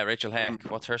 Yeah, Rachel Heck.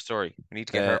 What's her story? We need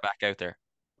to get her back out there.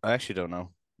 I actually don't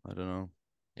know. I don't know.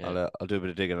 Yeah. I'll do a bit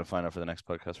of digging and find out for the next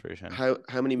podcast for you, Shane. How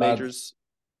many Lads. majors?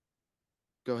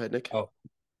 Go ahead, Nick. Oh,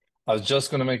 I was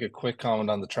just going to make a quick comment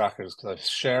on the trackers because I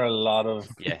share a lot of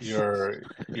Yes.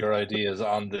 your ideas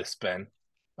on this, Ben.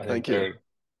 I think Thank you. they're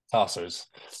tossers.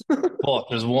 But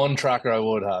there's one tracker I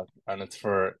would have, and it's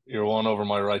for your one over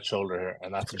my right shoulder here,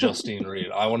 and that's Justine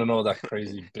Reed. I want to know what that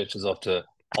crazy bitch is up to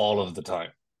all of the time.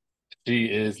 She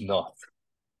is nuts.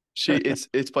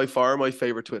 It's by far my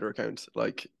favorite Twitter account.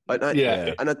 Like,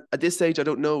 Yeah. and at this stage, I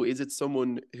don't know, is it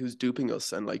someone who's duping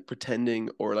us and like pretending,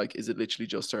 or like is it literally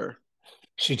just her?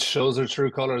 She shows her true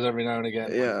colors every now and again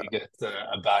Yeah. when you get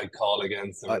a bad call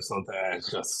against them or something. It's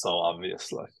just so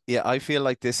obvious. Like, Yeah, I feel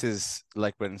like this is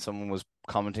like when someone was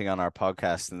commenting on our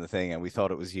podcast and the thing, and we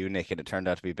thought it was you, Nick, and it turned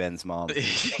out to be Ben's mom.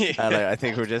 And I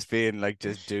think we're just being like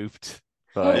just duped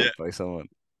by someone.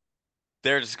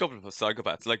 They're just a couple of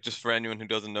psychopaths. Like, just for anyone who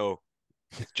doesn't know,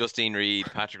 it's Justine Reed,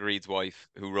 Patrick Reed's wife,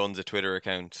 who runs a Twitter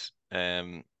account.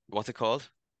 What's it called?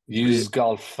 use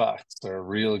golf facts or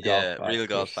real golf Yeah, facts. Real or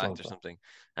Golf Fact or something. something.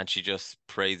 And she just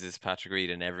praises Patrick Reed,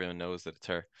 and everyone knows that it's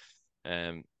her.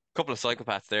 Couple of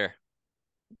psychopaths there.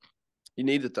 You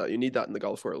need it, that you need that in the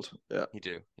golf world. Yeah. You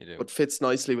do. But fits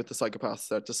nicely with the psychopaths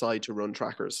that decide to run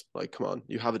trackers. Like, come on,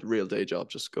 you have a real day job,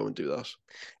 just go and do that.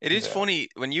 It is Yeah. funny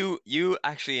when you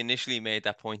actually initially made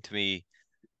that point to me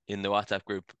in the WhatsApp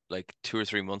group like 2 or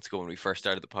 3 months ago when we first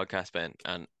started the podcast, Ben,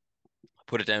 and I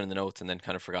put it down in the notes and then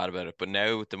kind of forgot about it. But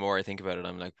now the more I think about it,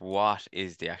 I'm like, what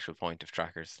is the actual point of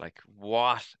trackers? Like,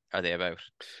 what are they about?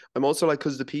 I'm also like,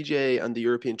 because the PGA and the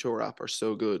European Tour app are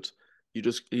so good, you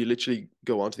literally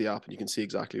go onto the app and you can see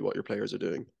exactly what your players are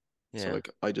doing. Yeah. So like,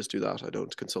 I just do that. I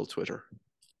don't consult Twitter.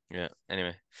 Yeah.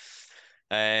 Anyway.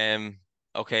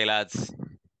 Okay, lads.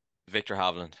 Victor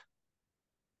Hovland.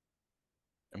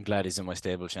 I'm glad he's in my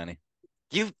stable, Shani.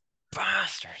 You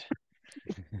bastard.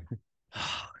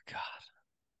 Oh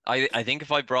God. I think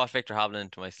if I brought Victor Hovland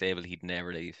into my stable, he'd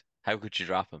never leave. How could you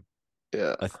drop him?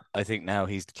 Yeah. I think now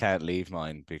he can't leave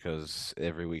mine because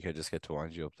every week I just get to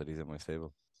wind you up that he's in my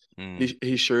stable.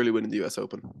 He's surely winning the US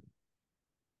Open.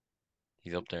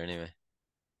 He's up there anyway.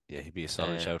 Yeah, he'd be a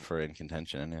solid shout for in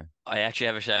contention, anyway. I actually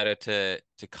have a shout out to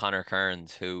Connor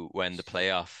Kearns, who, when the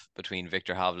playoff between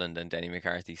Victor Hovland and Denny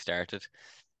McCarthy started,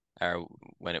 or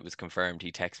when it was confirmed,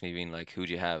 he texted me being like, "Who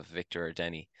do you have, Victor or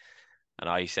Denny?" And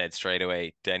I said straight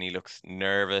away, Denny looks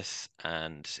nervous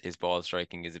and his ball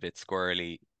striking is a bit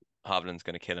squirrely. Hovland's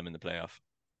going to kill him in the playoff.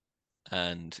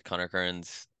 And Conor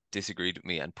Kearns disagreed with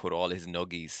me and put all his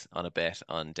nuggies on a bet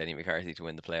on Denny McCarthy to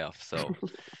win the playoff. So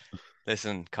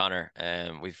listen, Connor,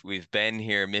 we've Ben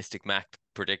here, Mystic Mac,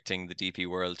 predicting the DP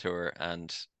World Tour,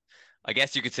 and I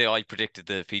guess you could say I predicted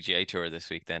the PGA Tour this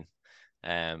week then.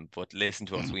 But listen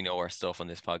to us, we know our stuff on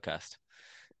this podcast.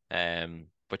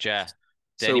 But yeah,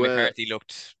 Denny So McCarthy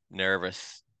looked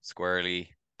nervous, squirrely,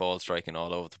 ball striking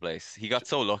all over the place. He got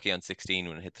so lucky on 16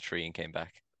 when it hit the tree and came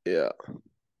back. yeah,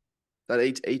 that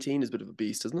 18 is a bit of a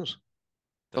beast, isn't it?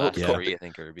 The Oh, last yeah. three, I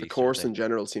think, are a The beast, course aren't in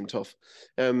general seemed tough.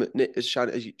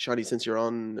 Shani, since you're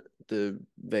on the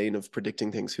vein of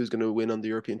predicting things, who's going to win on the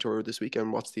European Tour this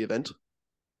weekend? What's the event?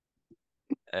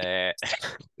 they?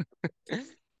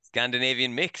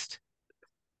 Scandinavian mixed.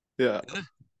 Yeah,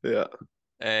 yeah.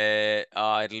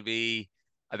 It'll be.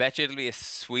 I bet you it'll be a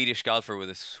Swedish golfer with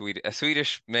a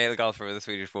Swedish male golfer with a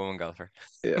Swedish woman golfer.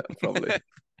 Yeah, probably.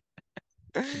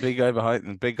 The big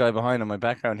guy behind on my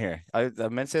background here. I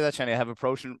meant to say that, Shani. I have a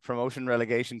promotion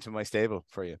relegation to my stable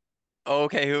for you.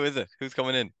 Okay, who is it? Who's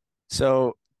coming in?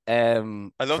 So, I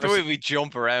love the way we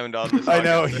jump around on this. I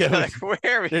know, podcast. yeah. Like,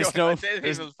 where are we There's going? no- I say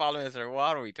there's- people following us, or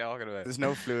what are we talking about? There's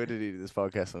no fluidity to this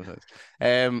podcast sometimes.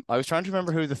 I was trying to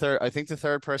remember who I think the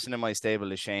third person in my stable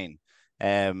is Shane.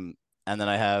 And then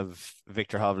I have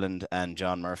Victor Hovland and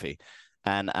John Murphy.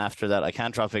 And after that, I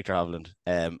can't drop Victor Hovland,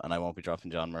 and I won't be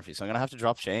dropping John Murphy. So I'm going to have to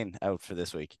drop Shane out for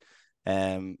this week.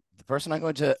 The person I'm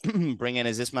going to bring in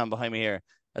is this man behind me here,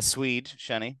 a Swede,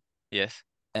 Shani, Yes.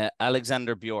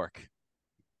 Alexander Bjork.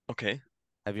 Okay.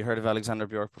 Have you heard of Alexander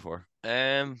Bjork before?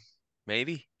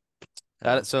 Maybe.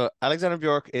 So Alexander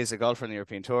Bjork is a golfer on the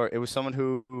European Tour. It was someone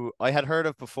who I had heard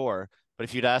of before, but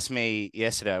if you'd asked me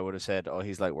yesterday, I would have said, "Oh,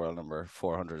 he's like world number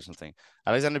 400 or something."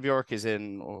 Alexander Bjork is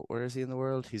where is he in the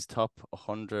world? He's top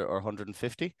 100 or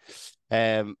 150.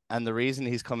 And the reason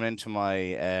he's coming into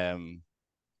my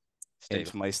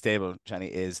stable, Jenny,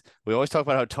 is we always talk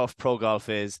about how tough pro golf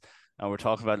is, and we're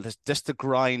talking about just the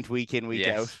grind week in, week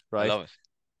out, right? I love it.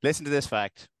 Listen to this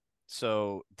fact.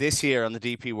 So this year on the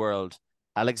DP World,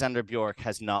 Alexander Bjork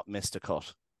has not missed a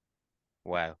cut.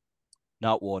 Wow.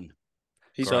 Not one.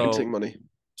 He's So- printing money.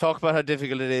 Talk about how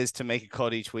difficult it is to make a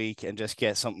cut each week and just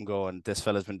get something going. This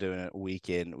fella's been doing it week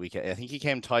in, week out. I think he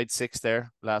came tied sixth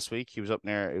there last week. He was up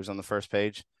near, it was on the first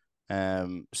page.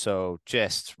 So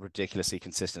just ridiculously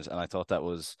consistent. And I thought that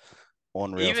was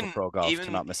unreal for pro golf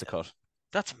to not miss a cut.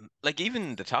 That's like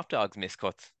even the top dogs miss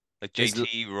cuts. Like His-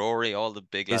 JT, Rory, all the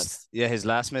big lads. His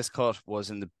last missed cut was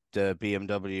in the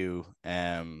BMW,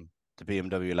 the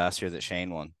BMW last year that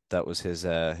Shane won. That was his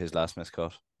last missed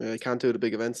cut. Yeah, he can't do the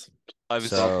big events. I was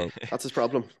So- That's his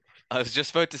problem. I was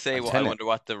just about to say, I'm well, I telling you. wonder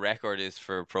what the record is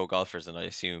for pro golfers, and I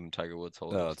assume Tiger Woods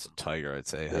holds No, it. it's Tiger, I'd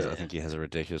say. Yeah. I think he has a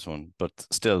ridiculous one. But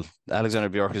still, Alexander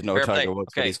Bjork is no Fair Tiger play.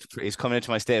 Woods, Okay. but he's coming into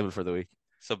my stable for the week.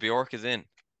 So Bjork is in.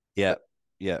 Yeah.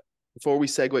 Before we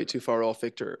segue too far off,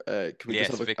 Victor, can we Yes,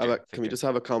 just have Victor, can we Victor. just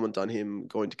have a comment on him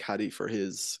going to caddy for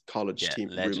his college Yeah, team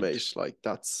legend. roommate? Like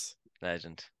that's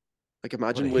Legend. like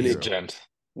imagine What a He's a winning hero. gent.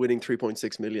 winning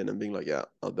 3.6 million and being like, yeah,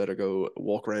 I'll better go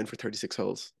walk around for 36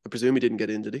 holes. I presume he didn't get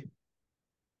in, did he?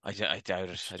 I doubt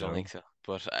it. I don't No. think so.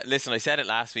 But listen, I said it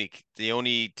last week. The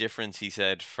only difference he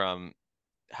said from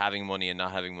having money and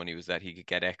not having money was that he could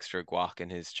get extra guac in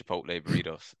his Chipotle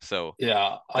burritos. So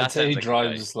Yeah, I'd That say he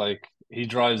sounds like the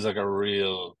drives like a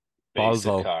real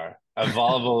basic Volvo. car. A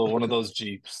Volvo, one of those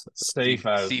Jeeps. Safe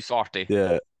out. C40.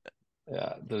 Yeah.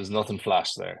 Yeah, there's nothing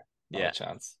flash there. Not Yeah. a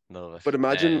chance. None of it. But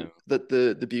imagine Um, that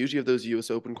the beauty of those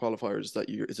US Open qualifiers that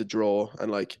is a draw,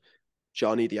 and like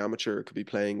Johnny the amateur could be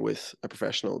playing with a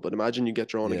professional. But imagine you get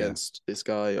drawn Yeah. against this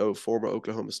guy, former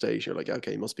Oklahoma State. You're like,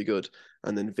 okay, he must be good.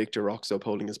 And then Victor rocks up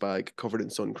holding his bag covered in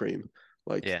sun cream.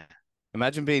 Like, yeah.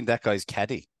 Imagine being that guy's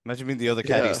caddy. Imagine being the other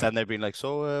caddy Yeah. standing there being like,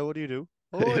 so what do you do?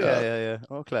 Oh, Yeah. yeah.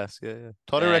 Oh, class. Yeah.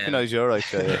 Thought I Um, recognized you. All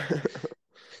right. Yeah.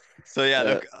 So yeah,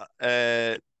 Yeah. look,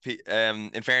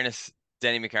 in fairness,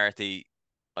 Denny McCarthy,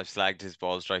 I've slagged his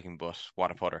ball striking, but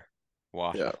what a putter.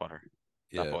 What Yeah. a putter.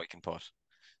 That Yeah. boy can putt.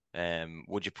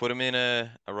 Would you put him in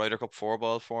a Ryder Cup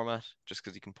 4-ball format just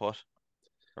because he can putt?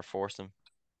 Or force him?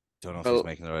 Don't know if Well- he's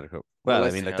making the Ryder Cup. well, Well, I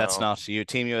I mean, think- like that's I know. not you.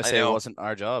 Team USA know. wasn't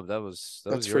our job. That was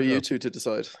That's your for you job. two to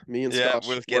decide. Me and Yeah, Scott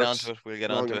we'll get worked onto it. We'll get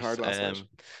long onto and hard last it. night.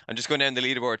 I'm just going down the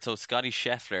leaderboard. So Scotty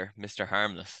Scheffler, Mr.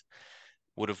 Harmless,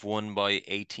 would have won by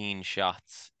 18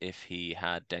 shots if he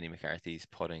had Denny McCarthy's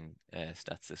putting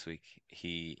stats this week.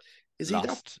 He Is he that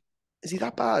lost. is he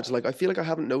that bad? Like I feel like I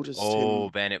haven't noticed Oh,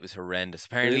 him. Ben, it was horrendous.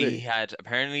 Apparently Really? he had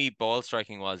ball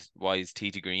striking was tee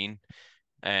to green,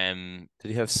 Did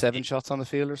he have 7 shots on the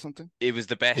field or something? It was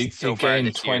the best He so far gained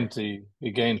this year. 20.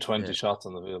 He gained 20 Yeah. shots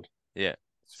on the field. Yeah.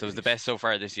 So it was the best so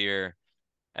far this year.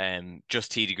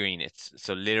 Just tee to green. It's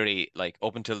so literally like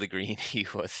up until the green, he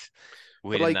was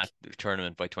winning like, that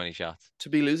tournament by 20 shots. To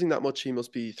be losing that much, he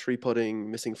must be 3-putting,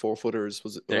 missing 4-footers.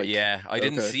 Was it There, like? yeah, I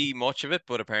didn't okay. see much of it,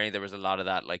 but apparently there was a lot of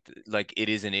that. Like it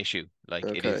is an issue. Like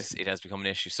Okay. it has become an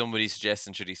issue. Somebody's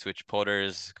suggesting should he switch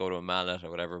putters, go to a mallet or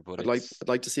whatever. But I'd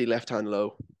like to see left hand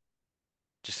low.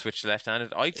 just switch to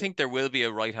left-handed. I think there will be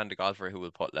a right-handed golfer who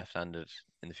will putt left-handed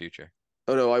in the future.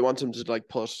 Oh no, I want him to like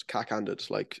putt cack-handed,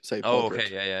 like say Oh, portrait.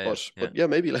 okay, yeah. But yeah,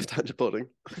 maybe left-handed putting.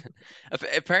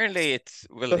 Apparently, it's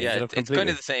it's kind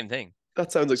of the same thing.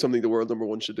 That sounds like something the world number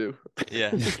one should do.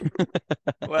 Yeah.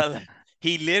 Well,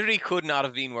 he literally could not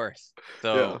have been worse.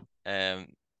 So,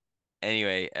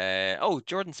 anyway,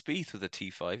 Jordan Spieth with a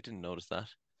T5. Didn't notice that.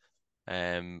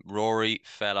 Rory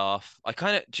fell off. I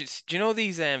kind of do you know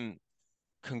these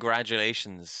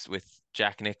congratulations with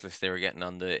Jack Nicklaus they were getting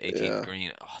on the 18th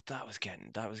green. Oh, that was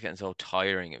getting so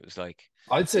tiring. It was like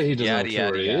I'd say he doesn't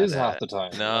know where he is half the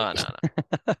time. No.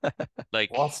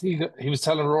 Like what's he was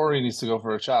telling Rory he needs to go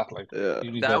for a chat. Like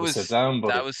you need to sit down,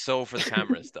 buddy. That was so for the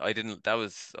cameras. That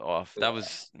was off. That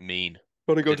was mean.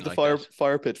 Want to go to the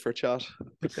fire pit for a chat.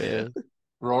 Yeah.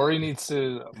 Rory needs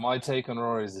to. My take on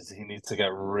Rory is he needs to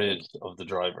get rid of the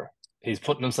driver. He's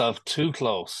putting himself too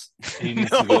close. He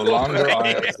needs to go longer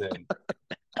irons in,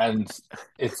 and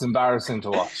it's embarrassing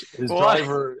to watch. His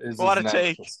driver is what his a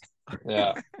take.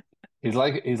 Yeah, he's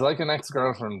like an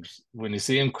ex-girlfriend when you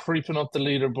see him creeping up the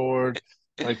leaderboard.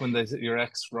 Like when your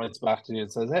ex writes back to you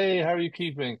and says, "Hey, how are you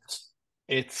keeping?"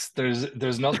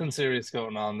 There's nothing serious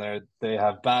going on there. They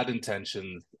have bad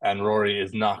intentions, and Rory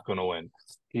is not going to win.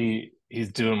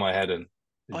 He's doing my head in.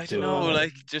 I don't know,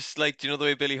 do you know the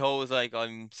way Billy Ho was like,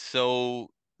 I'm so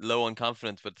low on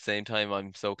confidence, but at the same time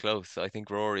I'm so close. I think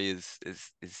Rory is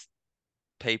he's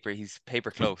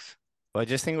paper close. Well, I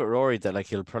just think with Rory that like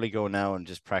he'll probably go now and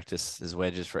just practice his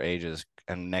wedges for ages,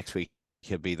 and next week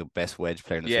he'll be the best wedge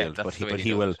player in the field. But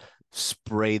he will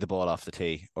spray the ball off the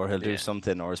tee, or he'll do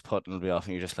something, or his putting will be off,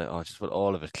 and you're just like, oh, just put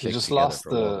all of it click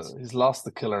together. He's lost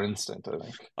the killer instinct, I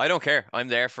think. I don't care. I'm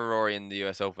there for Rory in the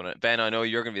US Open. Ben, I know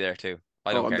you're gonna be there too.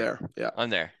 I'm there. Yeah.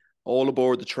 I'm there. All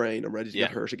aboard the train. I'm ready to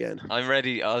get hurt again. I'm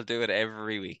ready. I'll do it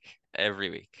every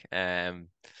week.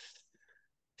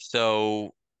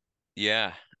 So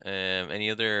yeah.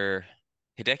 Any other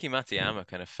Hideki Matsuyama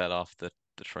kind of fell off the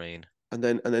train. And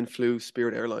then flew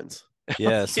Spirit Airlines.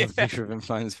 Yeah, some picture of him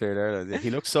flying Spirit Airlines.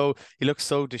 He looked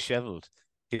so disheveled.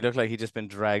 He looked like he'd just been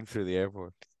dragged through the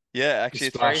airport. Yeah, actually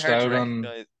it's very hard to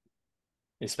recognize.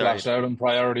 He splashed out on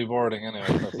priority boarding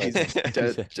anyway. He's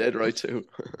dead right too.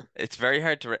 It's very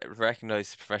hard to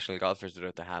recognize professional golfers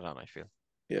without the hat on, I feel.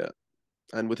 Yeah,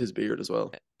 and with his beard as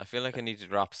well. I feel like I need to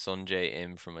drop Sunjay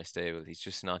in from my stable. He's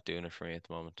just not doing it for me at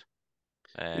the moment.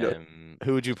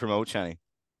 Who would you promote, Shani?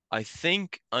 I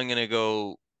think I'm going to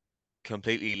go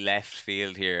completely left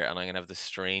field here, and I'm going to have the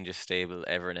strangest stable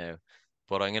ever now.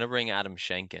 But I'm going to bring Adam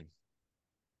Schenk in.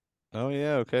 Oh,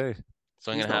 yeah, okay.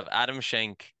 So I'm going to have Adam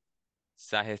Schenk,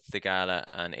 Sahith Theegala,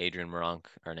 and Adrian Moronk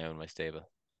are now in my stable.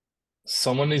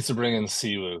 Someone needs to bring in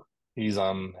Siwoo. He's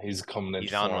coming in.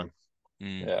 He's on one.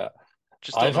 Yeah.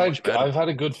 I've had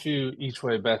a good few each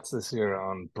way bets this year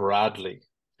on Bradley,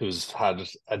 who's had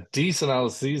a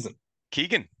decent season.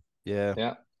 Keegan. Yeah.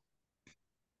 Yeah.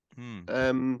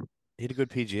 He had a good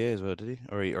PGA as well, did he?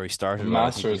 Or he started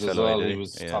Masters as well. He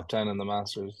was top 10 in the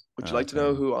Masters. Would you like to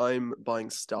know who I'm buying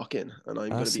stock in? And I'm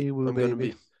going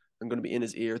to be in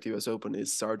his ear at the US Open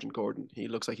is Sergeant Gordon. He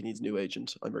looks like he needs a new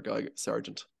agent. I'm your guy,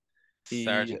 Sergeant.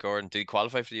 Sergeant Gordon. Did he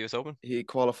qualify for the US Open? He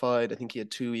qualified. I think he had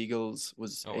 2 eagles.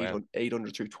 Was 8 under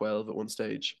through 12 at one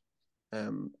stage.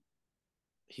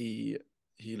 He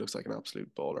looks like an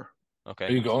absolute baller. Okay.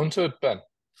 Are you going to it, Ben?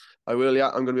 I will. Yeah,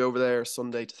 I'm going to be over there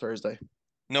Sunday to Thursday.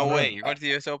 No way. You're going to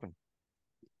the US Open?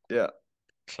 Yeah.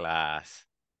 Class.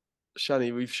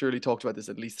 Shani, we've surely talked about this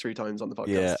at least 3 times on the podcast.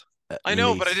 Yeah. I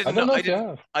know, but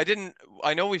I didn't.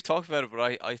 I know we've talked about it,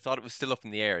 but I thought it was still up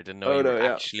in the air. I didn't know you were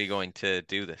actually going to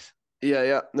do this.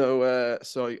 Yeah. No,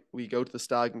 so we go to the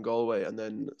Stag in Galway, and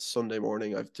then Sunday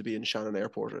morning I have to be in Shannon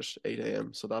Airport at 8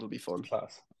 a.m. So that'll be fun.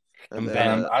 Class. And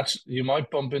then actually, you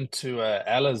might bump into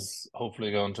Ella's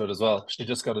hopefully going to it as well. She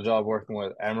just got a job working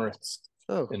with Emirates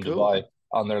in Dubai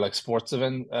on their like sports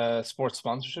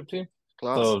sponsorship team.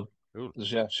 Class. So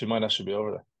yeah, she might actually be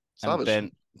over there. Savage.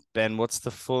 And Ben, what's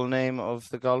the full name of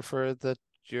the golfer that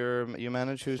you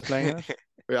manage who's playing it?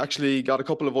 We actually got a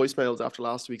couple of voicemails after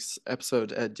last week's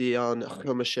episode. Dion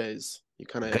Germachaise. You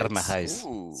kind of Germachaise.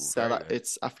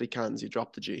 it's Afrikaans. You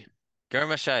drop the G.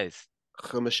 Germachaise.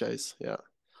 Chumaches, yeah.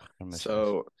 Chumaches.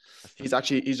 So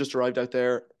he's just arrived out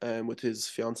there with his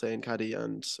fiance and caddy,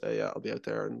 and yeah, I'll be out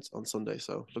there on Sunday.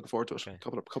 So looking forward to it. Okay.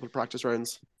 Couple of practice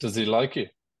rounds. Does he like you?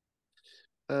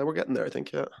 We're getting there, I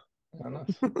think. Yeah, Oh,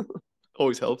 nice.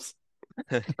 always helps.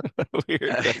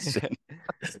 Weird question.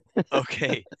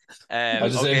 Okay. I'm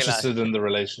just okay, interested in the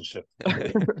relationship.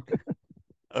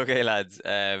 Okay, lads.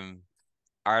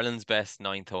 Ireland's best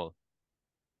ninth hole.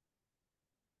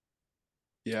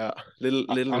 Yeah, little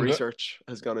I'm research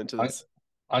has gone into this.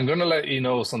 I'm going to let you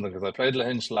know something because I played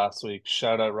Lahinch last week.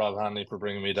 Shout out Rob Hanley for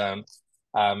bringing me down.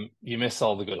 You miss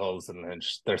all the good holes in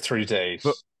Lahinch. They're 3 to 8.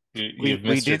 But You've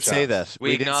we missed your did say chance. that.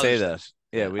 We did say acknowledge that.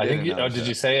 Yeah, we I did think acknowledge did that.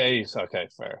 you say 8? Okay,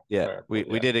 fair. Yeah, fair. we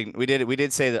Yeah.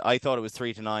 did say that. I thought it was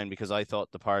 3 to 9 because I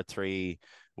thought the par 3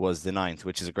 was the ninth,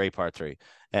 which is a great par 3.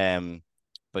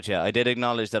 But yeah, I did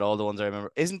acknowledge that all the ones I remember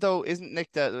isn't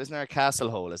Nick that isn't there a castle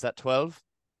hole? Is that 12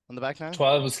 on the back nine?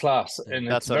 12 is class, and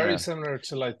That's it's very unreal. similar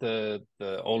to like the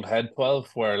old head 12,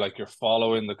 where like you're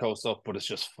following the coast up, but it's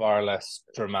just far less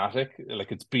dramatic.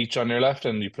 Like it's beach on your left,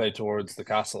 and you play towards the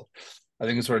castle. I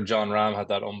think it's where John Ram had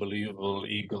that unbelievable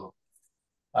eagle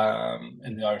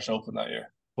in the Irish Open that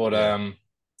year. But Yeah.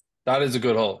 that is a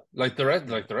good hole. Like the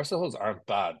rest of the holes aren't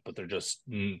bad, but they're just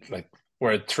like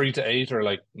where 3 to 8 are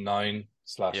like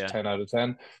 9/10 out of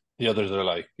 10. The others are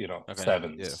like, Okay.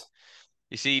 sevens. Yeah.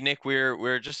 You see, Nick,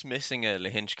 we're just missing a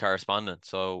Lahinch correspondent,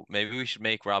 so maybe we should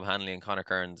make Rob Hanley and Conor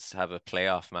Kearns have a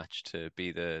playoff match to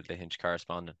be the Lahinch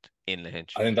correspondent in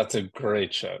Lahinch. I think that's a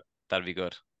great shout. That'd be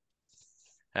good.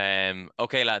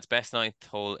 Okay, lads, best ninth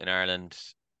hole in Ireland.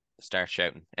 Start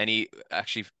shouting.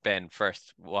 Actually, Ben,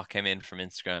 first, what came in from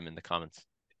Instagram in the comments?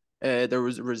 There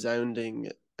was a resounding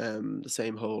the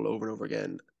same hole over and over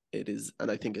again. It is,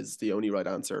 and I think is the only right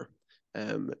answer.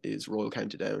 Is Royal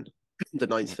County Down, the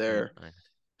ninth there.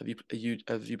 Have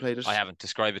you played it? I haven't.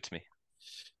 Describe it to me.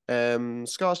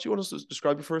 Scott, do you want us to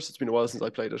describe it first? It's been a while since I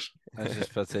played it. I was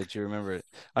just about to say, do you remember it?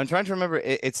 I'm trying to remember.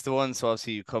 It's the one. So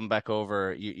obviously you come back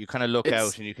over. You kind of look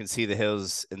out and you can see the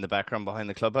hills in the background behind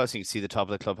the clubhouse. You can see the top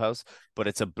of the clubhouse, but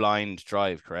it's a blind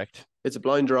drive, correct? It's a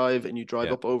blind drive, and you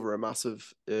drive up over a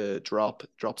massive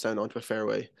drops down onto a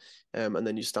fairway, and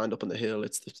then you stand up on the hill.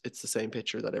 It's the same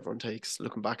picture that everyone takes,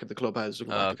 looking back at the clubhouse,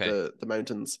 looking back at the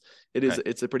mountains.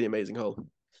 It's a pretty amazing hole.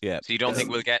 Yeah. So you don't think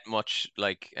we'll get much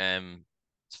like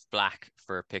flack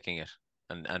for picking it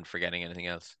and forgetting anything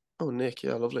else? Oh, Nick,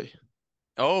 yeah, lovely.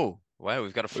 Oh, wow,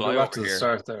 we've got a flyover here,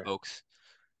 start there, folks.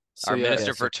 So, our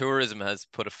Minister for Tourism has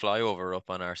put a flyover up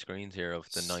on our screens here of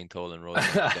the ninth hole in Royal.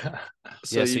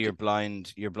 So you're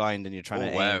blind, and you're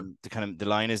trying to aim. The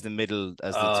line is the middle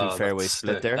as the two fairways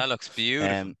split there. That looks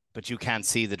beautiful. But you can't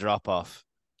see the drop off.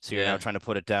 So you're now trying to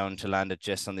put it down to land it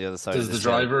just on the other side. Does the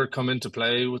driver come into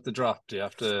play with the drop? Do you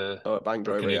have to bang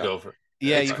driver? Can you go for it?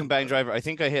 Yeah, you can bang driver. I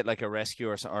think I hit like a rescue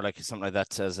or something like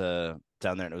that as a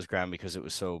down there, and it was grand because it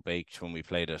was so baked when we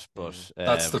played it. But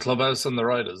that's the clubhouse on the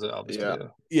right, is it? Obviously,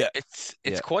 yeah.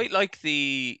 It's quite like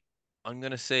I'm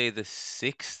gonna say the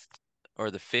 6th or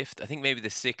the 5th. I think maybe the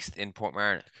 6th in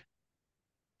Portmarnock.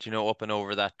 Do you know, up and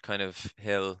over that kind of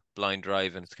hill, blind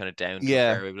drive, and it's kind of down to the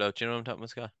fairway below? Do you know what I'm talking about,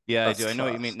 Scott? Yeah, I do. I know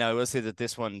what you mean. Now I will say that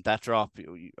this one, that drop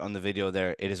on the video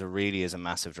there, it is a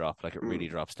massive drop. Like it really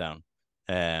drops down.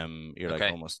 You're like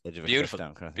almost edge of a cliff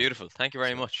down. Kind of beautiful. Thank you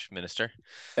very much, Minister.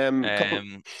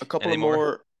 A couple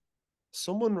more.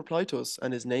 Someone replied to us,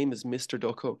 and his name is Mr.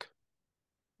 Duck Hook.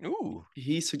 Ooh,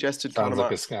 he suggested sounds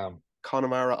like a scam.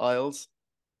 Connemara Isles.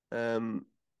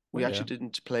 We actually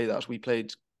didn't play that. We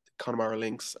played Connemara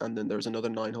Links, and then there's another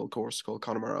 9-hole course called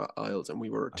Connemara Isles, and we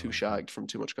were too shagged from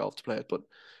too much golf to play it, but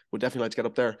we'd definitely like to get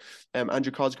up there.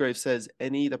 Andrew Cosgrave says,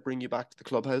 any that bring you back to the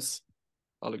clubhouse.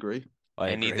 I'll agree.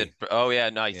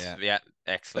 Nice. Yeah,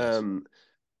 excellent.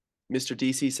 Mr.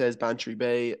 DC says Bantry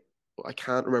Bay. I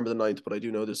can't remember the ninth, but I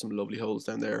do know there's some lovely holes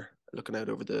down there looking out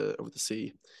over the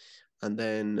sea. And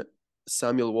then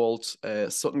Samuel Walt,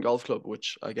 Sutton Golf Club,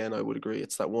 which again I would agree,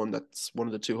 it's that one that's one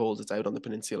of the two holes that's out on the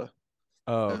peninsula.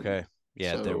 Oh, okay.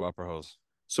 They're whopper holes.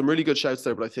 Some really good shouts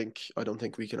there, but I don't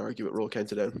think we can argue with Royal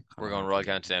County Down. We're going Royal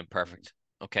County Down. Perfect.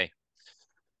 Okay.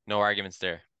 No arguments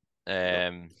there.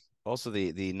 Also,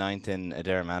 the ninth in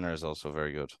Adair Manor is also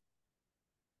very good.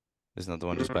 Isn't that the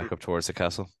one just back up towards the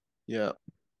castle? Yeah.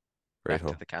 Great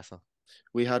hole. To the castle.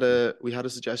 We had a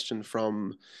suggestion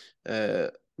from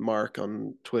Mark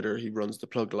on Twitter. He runs the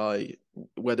Plug Lie,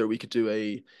 whether we could do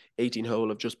a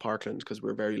 18-hole of just Parkland because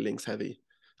we're very links heavy.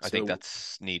 I think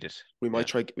that's needed. We might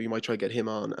try get him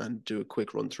on and do a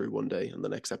quick run through one day in the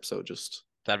next episode.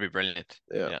 That'd be brilliant.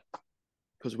 Yeah.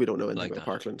 because we don't know anything Like about that.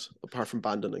 Parkland apart from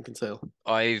Bandon and Kinsale.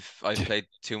 I've played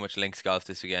too much links golf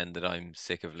this weekend that I'm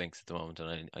sick of links at the moment,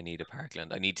 and I need a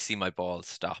parkland. I need to see my ball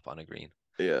stop on a green.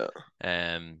 Yeah.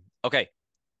 Okay.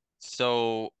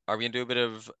 So are we gonna do a bit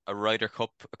of a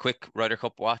quick Ryder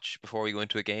Cup watch before we go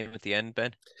into a game at the end,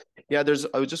 Ben? Yeah,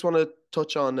 I would just want to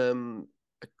touch on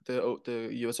the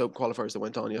US Open qualifiers that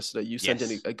went on yesterday. You sent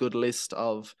in Yes. a good list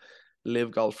of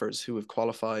live golfers who have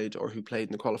qualified or who played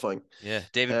in the qualifying. Yeah,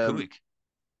 David Um, Puig.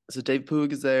 So Dave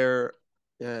Puig is there,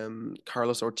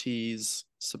 Carlos Ortiz,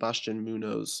 Sebastian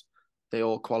Munoz. They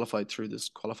all qualified through this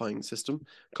qualifying system.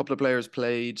 A couple of players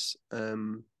played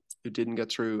who didn't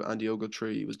get through. Andy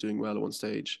Ogletree was doing well at one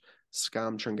stage.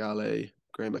 Scam Tringale,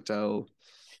 Graham McDowell,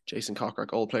 Jason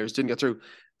Cochrack, all players didn't get through.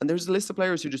 And there's a list of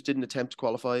players who just didn't attempt to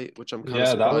qualify, which I'm kind of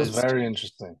Yeah, that surprised. was very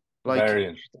interesting. Like- Very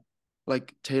interesting.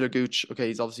 Like Taylor Gooch, okay,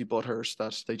 he's obviously butthurt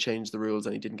that they changed the rules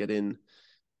and he didn't get in.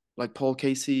 Like Paul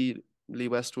Casey, Lee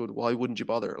Westwood, why wouldn't you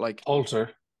bother? Like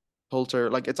Poulter.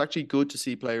 like it's actually good to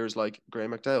see players like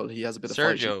Graham McDowell. He has a bit of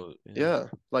fight. Sergio. Yeah,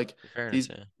 like in fairness, these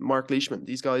yeah. Mark Leishman.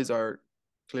 These guys are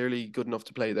clearly good enough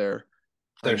to play there.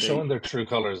 They're And showing their true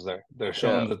colors there. They're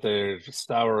showing Yeah. that they're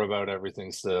sour about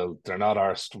everything still. They're not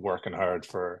arsed working hard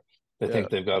they Yeah. think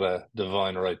they've got a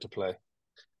divine right to play.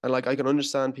 And like I can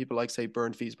understand people like say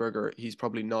Bernd Wiesberger. He's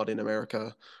probably not in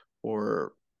America,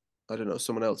 or I don't know,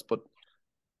 someone else. But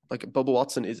like Bubba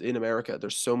Watson is in America.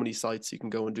 There's so many sites you can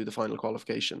go and do the final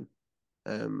qualification.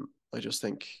 I just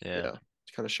think Yeah. it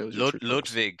kind of shows your true colors.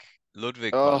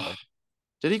 Ludwig Oh, qualified.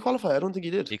 did he qualify? I don't think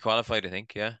he did. He qualified, I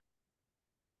think. Yeah,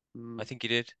 Hmm, I think he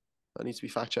did. that needs to be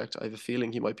fact checked. I have a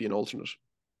feeling he might be an alternate.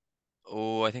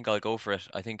 Oh, I think I'll go for it.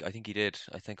 I think he did.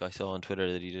 I think I saw on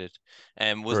Twitter that he did. For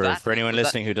anyone was that-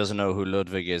 listening who doesn't know who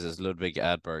Ludwig is Ludwig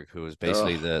Adberg, who is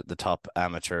basically the top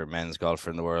amateur men's golfer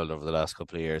in the world over the last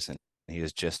couple of years, and he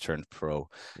has just turned pro.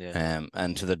 Yeah.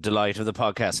 And to the delight of the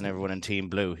podcast and everyone in Team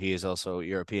Blue, he is also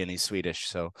European. He's Swedish,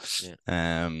 so He so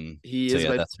is yeah,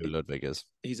 about, that's who Ludwig is.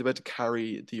 he's about to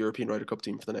carry the European Ryder Cup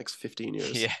team for the next 15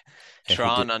 years. Yeah. he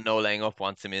Tron did. on No Laying Up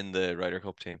wants him in the Ryder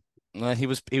Cup team. Well, he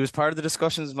was part of the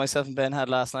discussions myself and Ben had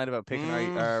last night about picking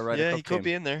our Ryder yeah, Cup he could team.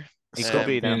 be in there. He could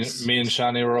be Me now. and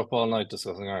Shani were up all night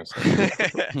discussing ours.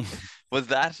 Was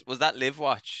that Live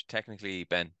Watch technically,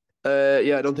 Ben?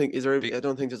 Yeah, I don't think is there. Be- I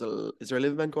don't think there's is there a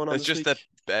live event going on It's this just week?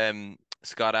 that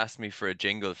Scott asked me for a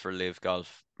jingle for Live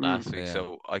Golf last week, Yeah.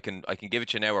 so I can give it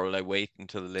to you now, or will I wait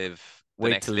until the Wait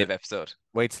next till Live the- episode?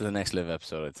 Wait till the next live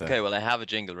episode, I'd say. Okay, well I have a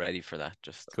jingle ready for that.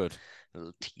 Just Good. a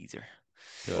little teaser.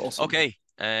 Good. Awesome. Okay,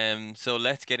 so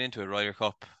let's get into it. Ryder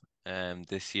Cup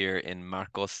this year in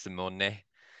Marco Simone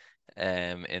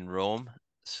in Rome.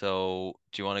 So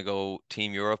do you want to go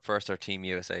Team Europe first or Team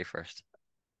USA first?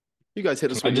 You guys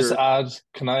hit us Can with your.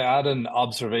 can I add an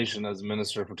observation as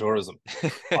Minister for Tourism?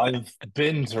 I've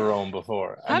been to Rome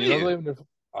before. Have And you? know the way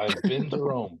I've been to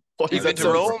Rome. What You've is been that to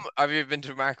so- Rome? Or have you been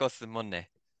to Marco Simone? I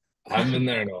haven't been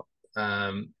there, no.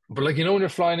 But like, when you're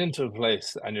flying into a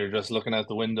place and you're just looking out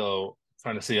the window,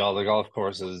 trying to see all the golf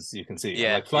courses you can see.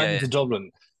 Yeah, And like flying yeah, into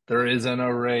Dublin, there is an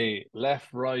array,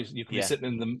 left, right. You could be Yeah.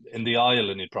 sitting in the aisle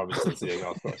and you'd probably still see a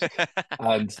golf course.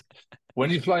 And when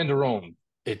you fly into Rome,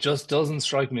 it just doesn't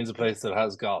strike me as a place that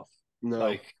has golf. No.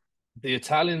 Like the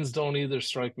Italians don't either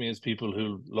strike me as people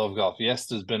who love golf. Yes,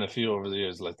 there's been a few over the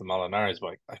years, like the Molinaris,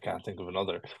 but I can't think of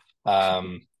another.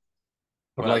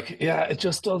 But Well- like, yeah, it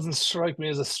just doesn't strike me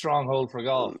as a stronghold for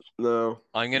golf. No.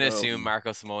 I'm gonna No. assume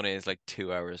Marco Simone is like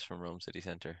 2 hours from Rome city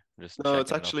centre. Just No,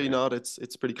 it's checking it up actually here. not.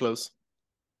 It's pretty close.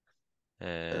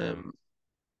 Um,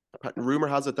 Rumor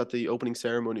has it that the opening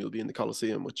ceremony will be in the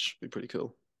Coliseum, which would be pretty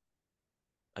cool.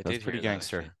 I That's did pretty hear that,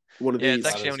 gangster. actually. One of Yeah, these. it's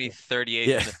actually That is only cool. 38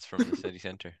 Yeah. minutes from the city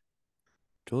centre.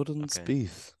 Jordan Okay.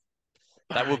 Spieth.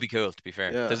 That would be cool, to be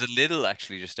fair. Yeah. There's a little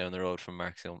actually just down the road from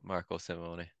Marco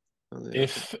Simone. Oh, yeah.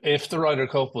 If the Ryder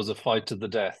Cup was a fight to the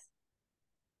death,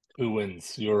 who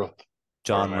wins? Europe?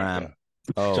 John America? Ram.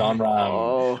 Oh, John Ram.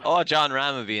 Oh, John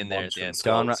Ram would be in there at the Munchkin end.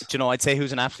 John Ram. skulls. Do you know, I'd say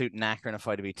who's an absolute knacker in a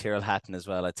fight to be Tyrrell Hatton as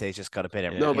well. I'd say he's just got a bit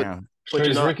of No, but- know. But Sure, you're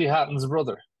he's not- Ricky Hatton's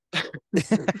brother.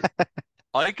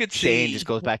 I could Shane see. just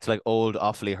goes back to like old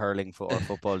Offaly hurling or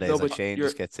football days. No, like but Shane you're-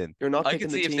 just gets in. You're not I picking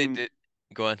could the see if team. they did.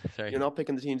 Go on. Sorry. You're not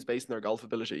picking the teams based on their golf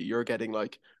ability. You're getting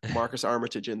like Marcus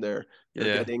Armitage in there. You're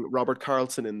Yeah. getting Robert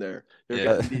Carlson in there. You're Yeah.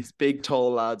 getting these big,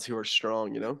 tall lads who are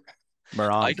strong. You know.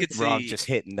 Morant, I could Morant see- just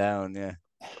hitting down. Yeah.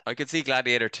 I could see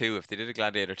Gladiator 2 if they did a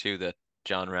Gladiator 2 that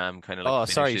John Ram kind of Oh, like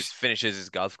sorry. finishes his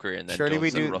golf career and then Surely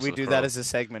jumps in we Russell do that Crowe. as a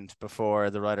segment before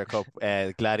the Ryder Cup,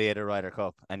 Gladiator Ryder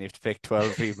Cup, and you have to pick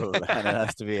 12 people, and it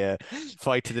has to be a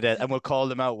fight to the death, and we'll call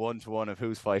them out one to one of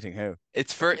who's fighting who.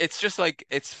 It's just like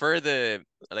it's for the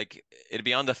like it'll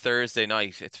be on the Thursday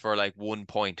night. It's for like 1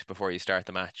 point before you start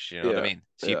the match. You know what I Yeah, mean?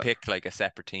 So you pick like a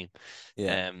separate team.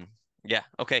 Yeah. Yeah.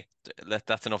 Okay.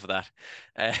 That's enough of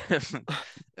that.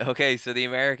 Okay. So the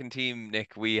American team,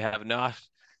 Nick, we have not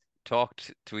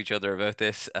talked to each other about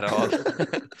this at all.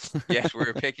 Yet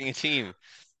we're picking a team.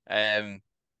 Um,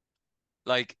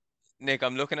 like Nick,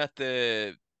 I'm looking at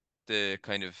the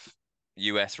kind of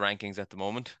US rankings at the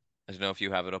moment. I don't know if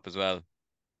you have it up as well.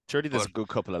 Surely there's But a good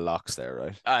couple of locks there,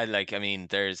 right? I mean,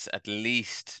 there's at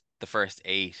least the first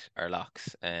eight are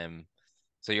locks.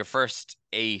 So your first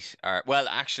eight are well,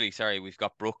 actually, sorry, we've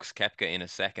got Brooks, Koepka in a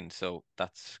second, so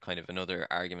that's kind of another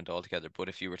argument altogether. But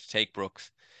if you were to take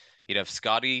Brooks, you'd have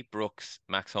Scotty, Brooks,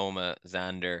 Max Homa,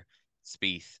 Xander,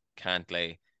 Spieth,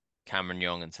 Cantlay, Cameron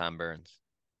Young, and Sam Burns.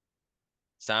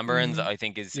 Sam Burns, Mm. I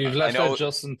think is You've I left out know,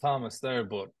 Justin Thomas there,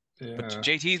 but but yeah.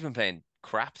 JT's been playing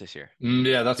crap this year.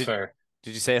 Yeah, that's Did fair.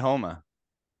 Did you say Homa?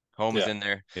 Homa's Yeah. in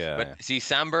there. But Yeah. see,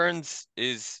 Sam Burns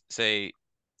is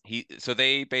so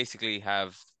they basically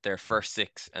have their first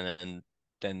six and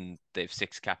then they've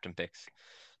six captain picks.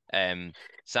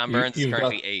 Sam Burns is You've got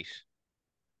currently eight.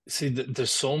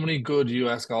 there's so many good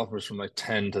US golfers from like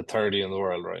 10 to 30 in the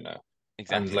world right now.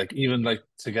 And Exactly. like even like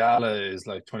Tagala is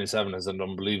like 27, is an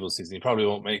unbelievable season. He probably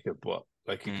won't make it, but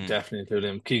like you could Mm, definitely include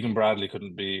him. Keegan Bradley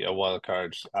couldn't be a wild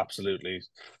card, absolutely. Has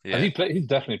yeah. he played? He's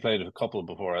definitely played a couple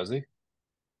before, has he?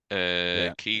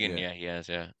 Yeah. Keegan, Yeah. yeah, he has,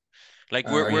 yeah. Like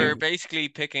Are we're you? basically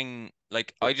picking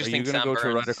like I Are just you think going to Sam go to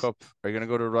a Ryder Burns. Cup? Are you going to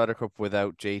go to a Ryder Cup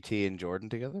without JT and Jordan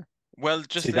together? Well, See,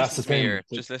 just that's listen the to me thing. here.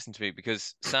 Just listen to me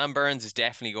because Sam Burns is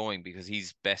definitely going because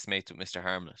he's best mates with Mr.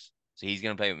 Harmless. So he's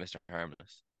going to play with Mr.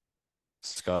 Harmless.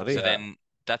 So Scotty? Yeah. then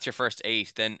that's your first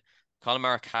eight. Then Colin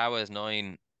Morikawa is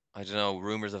nine. I don't know,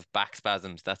 rumors of back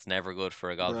spasms. That's never good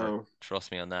for a golfer. no.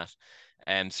 Trust me on that.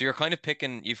 So you're kind of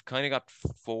picking, you've kind of got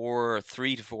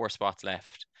three to four spots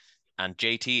left. And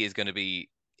JT is going to be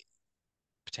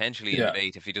potentially in Yeah.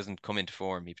 debate. If he doesn't come into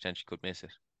form, he potentially could miss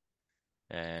it.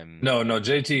 No,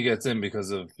 JT gets in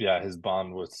because of his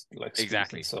bond with like Spieth and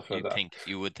Exactly. stuff like that.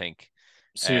 You would think.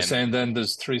 So you're saying then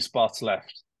there's 3 spots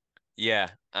left. Yeah.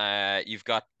 You've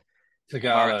got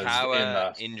Tagala is in Morikawa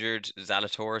that. injured,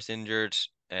 Zalatoris injured.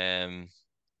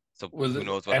 So Will who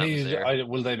knows what happens there?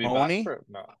 will they be back Tony? for it?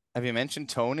 No. Have you mentioned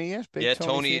Tony yet? Big Yeah,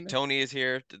 Tony Tony Finau? Tony is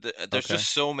here. There's Okay.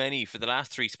 just so many for the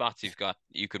last three spots you've got.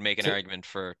 You could make an So argument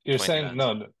for you're 20 saying lads.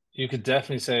 no, you could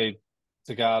definitely say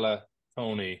Tagala,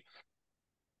 Tony.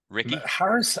 Ricky?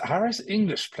 Harris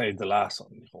English played the last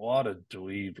one. What a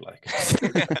dweeb, like.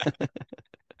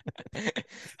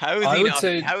 I would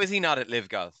say How is he not at Live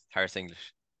Golf, Harris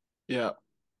English? Yeah.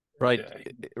 Right.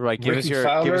 yeah, Right. Give us Ricky your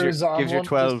Fowler is on give your one this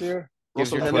 12 year. give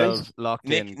us Russell your Henley. 12 locked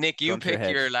Nick, in. Nick, you gun to your pick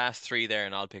head. your last three there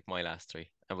and I'll pick my last three.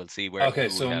 And we'll see Okay,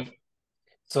 who we have.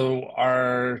 so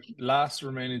our last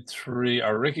remaining three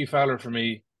are Ricky Fowler for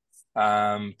me,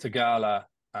 Tagala,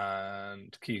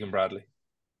 and Keegan Bradley.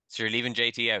 So you're leaving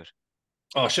JT out.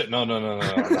 Oh shit! No.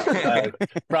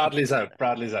 Bradley's out.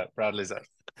 Bradley's out.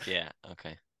 Yeah,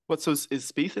 okay. What? So is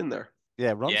Spieth in there?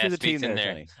 Yeah, run Yeah, through the team Spieth's in there,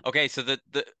 there. Tony. Okay, so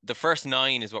the first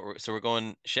nine is what we're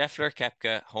going Scheffler,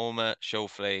 Koepka, Homa,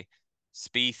 Schauffele,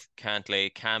 Spieth,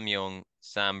 Cantlay, Cam Young,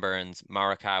 Sam Burns,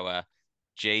 Morikawa,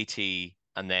 JT,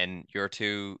 and then your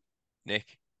two,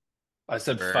 Nick. I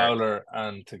said Or Fowler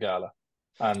and Tagala,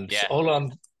 and yeah, hold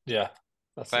on, yeah,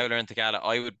 that's it. Fowler and Tagala.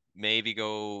 I would maybe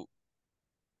go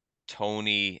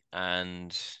Tony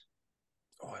and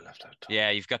Oh, I left out Tony. yeah,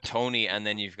 you've got Tony and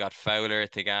then you've got Fowler,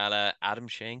 Tagala, Adam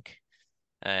Schenk,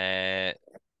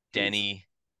 Denny.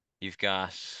 You've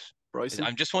got. Bryson.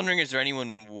 I'm just wondering, is there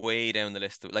anyone way down the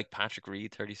list like Patrick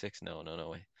Reed, 36? No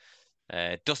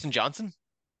way. Dustin Johnson.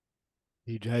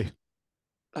 DJ. You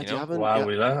Do you know? haven't? Wow,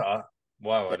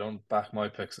 Yeah. I don't back my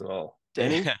picks at all.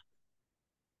 Denny.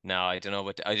 No, I don't know,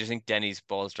 but I just think Denny's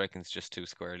ball striking is just too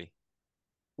squirrely.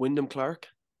 Wyndham Clark.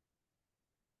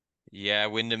 Yeah,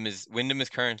 Wyndham is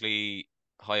currently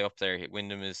high up there.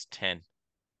 Wyndham is 10.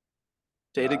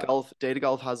 Data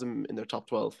Golf has him in their top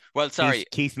 12. Well, sorry,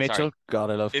 Keith Mitchell. sorry.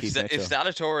 God, I love If Keith Z- Mitchell.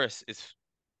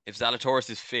 if Zalatoris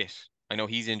is fit, I know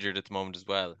he's injured at the moment as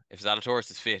well. If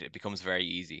Zalatoris is fit, it becomes very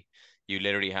easy. You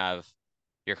literally have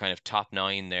your kind of top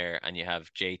nine there, and you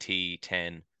have JT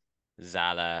 10,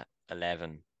 Zala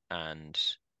 11, and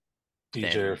DJ or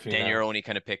then you're female. only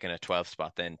kind of picking a 12th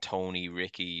spot. Then Tony,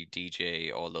 Ricky,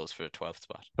 DJ, all those for the 12th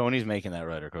spot. Tony's making that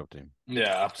Ryder Cup team.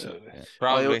 Yeah, absolutely. Yeah.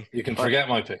 Probably. You can forget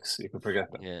my picks. You can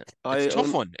forget them. Yeah. It's a tough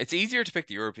own- one. It's easier to pick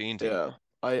the European team. Yeah.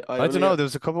 I I don't know. There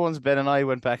was a couple ones Ben and I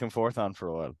went back and forth on for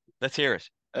a while. Let's hear it.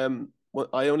 Well,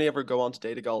 I only ever go on to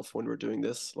Data Golf when we're doing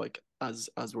this, like as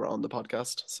we're on the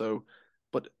podcast. So,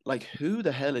 but like, who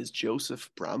the hell is Joseph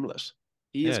Bramlett?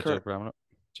 He is Yeah, current. Jake Bramlett.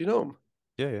 Do you know him?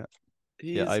 Yeah.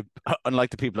 He Yeah, is... unlike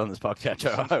the people on this podcast,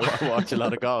 I watch a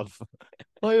lot of golf.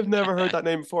 I have never heard that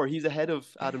name before. He's ahead of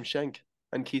Adam Schenk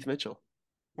and Keith Mitchell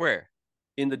Where?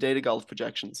 in the Data Golf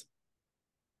projections.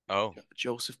 Oh,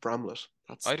 Joseph Bramlett.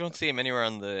 I don't see him anywhere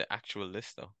on the actual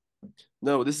list though.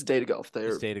 No, this is Data Golf. They're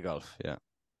It's Data Golf, yeah.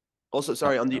 also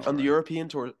sorry on the Alright. European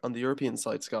tour, on the European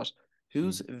side, Scott.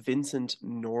 Who's Vincent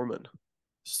Norman?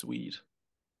 Swede.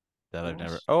 That I've What?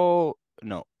 never. Oh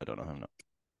no, I don't know him. No,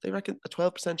 They reckon a 12%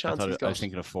 I chance thought he's I got. was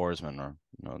thinking of Forsman or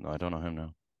no, I don't know him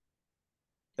now.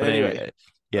 But Anyway,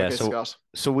 yeah. okay, So Scott.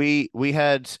 we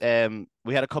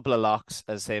had a couple of locks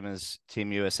as same as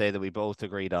Team USA that we both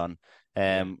agreed on.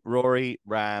 Rory,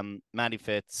 Ram, Matty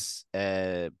Fitz,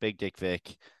 Big Dick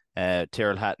Vic,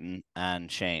 Tyrrell Hatton,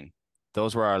 and Shane.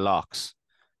 Those were our locks.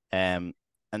 And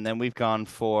then we've gone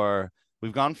for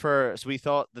so we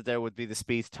thought that there would be the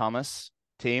Spieth Thomas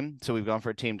team. So we've gone for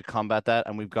a team to combat that,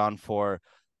 and we've gone for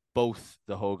both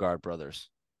the Hogard brothers.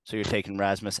 So you're taking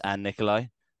Rasmus and Nikolai.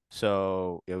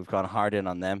 So yeah, we've gone hard in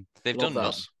on them. They've Love done that.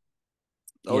 nothing.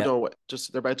 Oh Yeah. no, wait,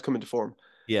 just they're about to come into form.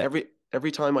 Yeah.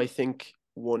 Every time I think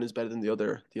one is better than the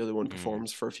other one Mm.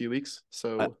 performs for a few weeks.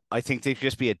 So I think they'd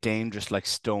just be a dangerous, like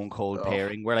stone cold Oh.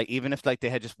 pairing where like even if like they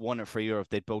had just won it for Europe,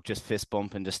 they'd both just fist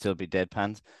bump and just still be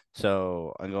deadpans.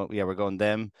 So we're going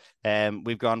them.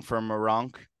 We've gone for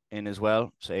Moronk in as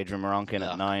well. So Adrian Moronk in at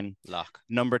Lock. 9. Lock.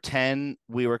 Number 10,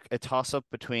 we were a toss up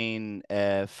between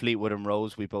Fleetwood and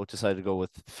Rose. We both decided to go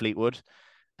with Fleetwood.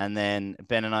 And then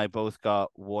Ben and I both got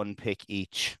one pick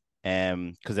each.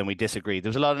 Because then we disagreed. There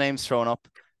was a lot of names thrown up.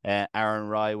 Aaron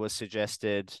Rye was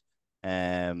suggested.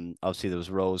 Obviously there was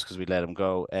Rose because we let him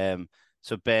go.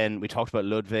 So Ben, we talked about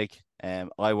Ludwig.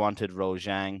 I wanted Rose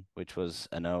Zhang, which was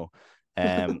a no.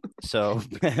 So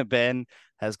Ben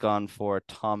has gone for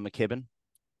Tom McKibben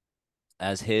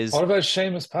as his. What about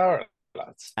Seamus Power,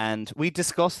 lads? And we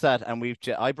discussed that, and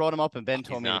I brought him up, and Ben He's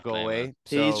told me to not go playing away.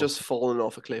 well. he's So- just fallen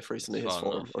off a cliff recently. He's His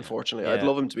fallen form, off, yeah. unfortunately. Yeah. I'd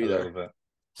love him to be A there. little bit.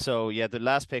 So yeah, the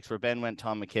last picks were Ben went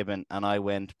Tom McKibben and I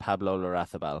went Pablo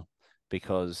Larrazabal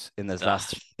because in his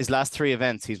last 3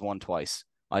 events he's won twice.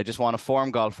 I just want a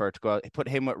form golfer to go out, put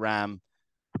him with Ram.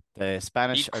 The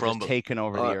Spanish He'd are just crumble. taking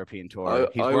over the I- European tour.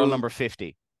 He's I world will- number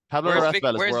 50. Pablo Where's,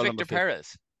 Larrazabal is where's world Victor number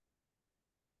Perez?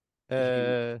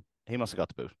 50. He must have got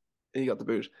the boot. He got the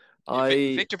boot.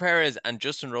 Victor Perez and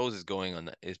Justin Rose is playing in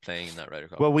that Ryder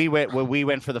Cup. Well, we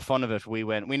went for the fun of it. We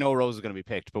know Rose is going to be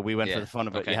picked, but we went for Yeah, the fun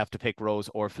of it. okay. You have to pick Rose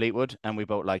or Fleetwood, and we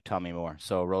both like Tommy Moore.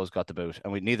 So Rose got the boot,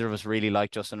 and neither of us really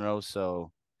like Justin Rose.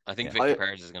 So I think yeah. Victor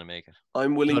Perez is going to make it.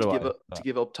 I'm willing So to do give I, up but- to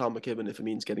give up Tom McKibben if it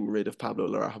means getting rid of Pablo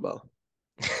Larrazabal.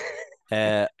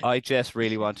 I just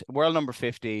really want world number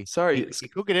 50. Sorry, he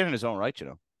could get in his own right, you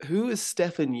know. who is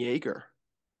Stefan Jaeger?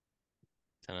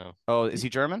 I don't know. Oh, is he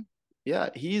German? Yeah,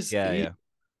 he's Yeah, he- yeah.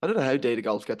 I don't know how Data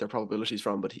Golf get their probabilities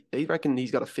from, but they reckon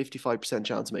he's got a 55%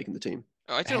 chance of making the team.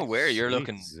 I don't know where you're Sweet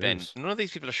looking, Ben. Zeus. None of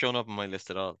these people are showing up on my list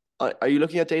at all. Are you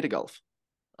looking at Data Golf?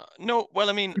 No, well,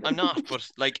 I mean, I'm not, but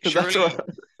like, 'Cause that's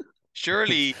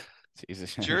surely,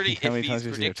 Jesus. surely, How if many times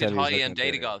he's is he gonna predicted tell you he's high looking in at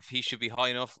data data? golf, he should be high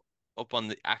enough up on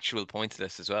the actual points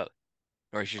list as well,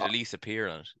 or he should at least appear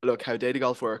on it. Look, how Data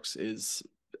Golf works is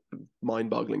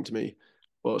mind-boggling to me,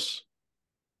 but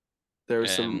there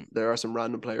are some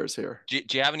random players here. Do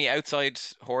you have any outside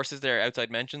horses there? Outside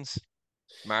mentions?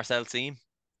 Marcel Seam.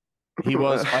 He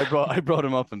was. I brought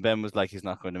him up, and Ben was like, "He's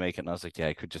not going to make it." And I was like, "Yeah,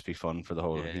 it could just be fun for the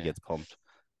whole." He Yeah. gets pumped.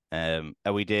 And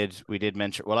we did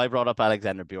mention. Well, I brought up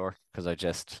Alexander Bjork because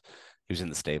he was in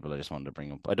the stable. I just wanted to bring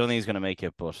him up. I don't think he's going to make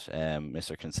it, but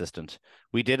Mr. Consistent.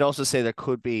 We did also say there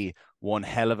could be one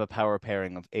hell of a power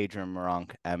pairing of Adrian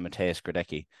Moronk and Mateusz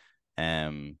Gradecki,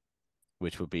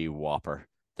 which would be whopper.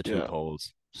 The two Yeah.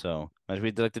 poles. So as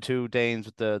we like the 2 Danes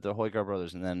with the Højgaard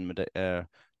brothers, and then Moronk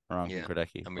Yeah, and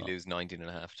Gradecki. And we lose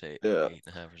 19.5 to Yeah.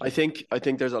 8.5. I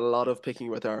think there's a lot of picking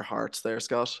with our hearts there,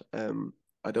 Scott.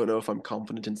 I don't know if I'm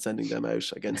confident in sending them out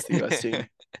against the US team.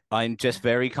 I'm just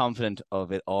very confident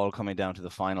of it all coming down to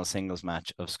the final singles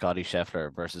match of Scotty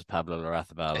Scheffler versus Pablo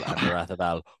Larrazabal, and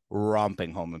Larrazabal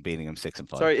romping home and beating him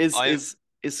 6-5. Sorry, I- is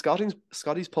Is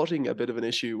Scotty's putting a bit of an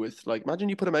issue with, like, imagine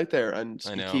you put him out there and I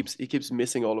he know. keeps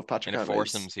missing all of Patrick In a Cantlay's.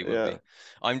 foursomes, he will be.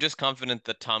 I'm just confident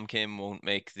that Tom Kim won't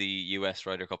make the US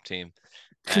Ryder Cup team.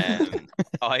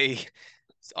 I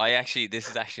actually, this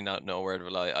is actually not no word of a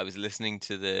lie. I was listening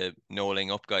to the No Laying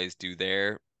Up guys do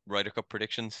their Ryder Cup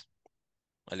predictions.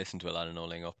 I listened to a lot of No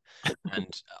Laying Up,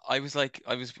 and I was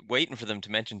waiting for them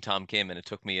to mention Tom Kim, and it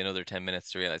took me another 10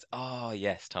 minutes to realize, oh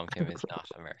yes, Tom Kim is not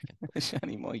American.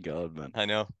 Shani, my God, man. I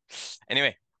know.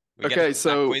 Anyway, we get Okay, that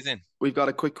so quiz in. we've got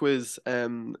a quick quiz,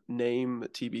 name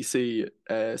TBC.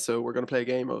 So we're going to play a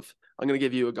game of, I'm going to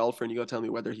give you a golfer and you got to tell me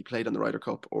whether he played on the Ryder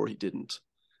Cup or he didn't.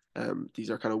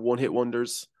 These are kind of one-hit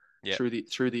wonders through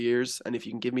the years, and if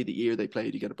you can give me the year they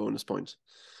played, you get a bonus point.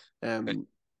 Okay.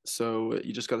 So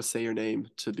you just got to say your name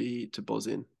to buzz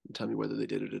in and tell me whether they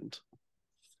did or didn't.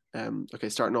 Okay,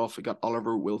 starting off, we got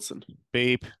Oliver Wilson.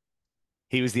 Beep.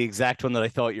 He was the exact one that I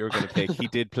thought you were going to pick. He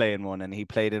did play in one, and he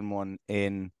played in one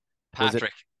in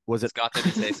Patrick. Was it Scott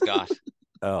didn't say Scott.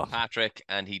 Oh, Patrick,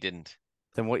 and he didn't.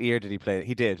 then what year did he play?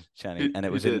 He did, Shani, and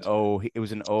it was in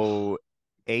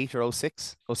 08 or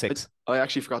 06? 06. I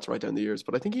actually forgot to write down the years,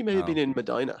 but I think he may have been in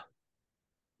Medina.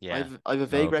 Yeah. I have a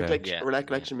vague Okay.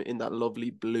 recollection in that lovely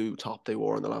blue top they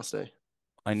wore on the last day.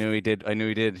 I knew he did.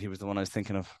 He was the one I was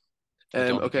thinking of. I don't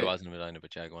think Okay, it was in Medina,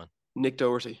 but yeah, go on. Nick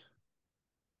Doherty.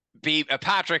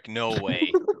 Patrick, no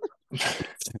way.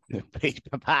 Beep,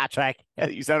 Patrick.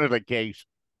 You sounded like Kate.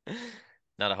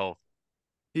 Not a hope.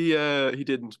 He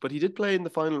didn't, but he did play in the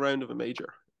final round of a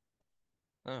major.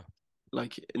 Oh.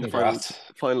 Like in the Congrats.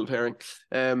 final pairing.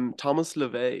 Thomas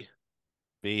LeVay.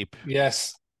 Beep.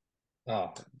 Yes.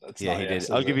 Oh, that's Yeah, not he yes,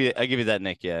 did. I'll is give you that,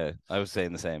 Nick. Yeah, I was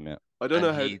saying the same. Yeah. I don't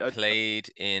know how he played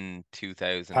in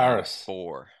 2004. Paris.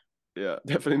 Yeah,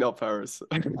 definitely not Paris.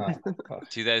 Oh, God.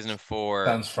 2004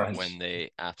 Sounds French. when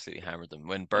they absolutely hammered them.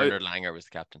 When Bernard Langer was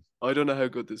the captain. I don't know how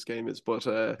good this game is, but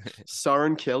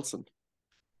Søren Kjeldsen.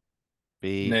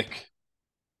 Beep. Nick.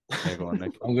 Yeah, go on,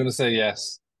 Nick. I'm going to say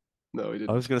yes. No, he I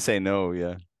didn't. was gonna say no.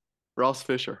 Yeah. Ross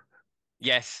Fisher.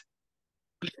 Yes.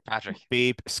 Patrick.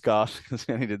 Beep. Scott, because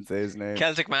he didn't say his name.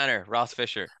 Celtic Manor, Ross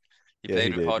Fisher. He Yeah,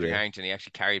 played he with did, Padraig yeah. Harrington. He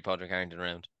actually carried Padraig Harrington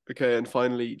around. Okay, and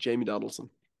finally Jamie Donaldson.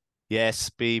 Yes,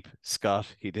 beep. Scott,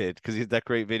 he did, because he had that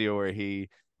great video where he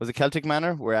was it Celtic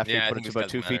Manor, where after Yeah, I he put think it it to was about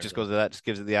 2 Celtic feet, Manor, just yeah. goes to that, just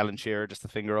gives it the Alan Shearer, just the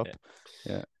finger up.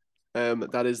 Yeah.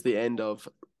 That is the end of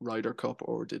Ryder Cup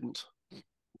or didn't.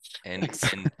 End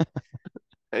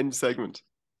End segment.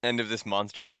 of this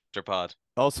monster pod.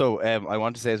 Also, I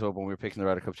want to say as well, when we were picking the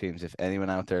Ryder Cup teams, if anyone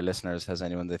out there, listeners, has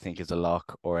anyone they think is a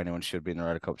lock or anyone should be in the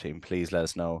Ryder Cup team, please let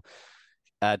us know.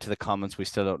 Add to the comments. We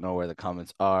still don't know where the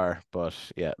comments are, but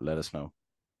yeah, let us know.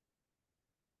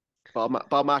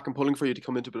 Bob Mack, I'm pulling for you to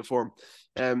come into a bit of form.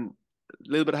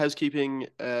 Little bit of housekeeping.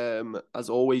 As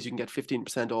always, you can get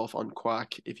 15% off on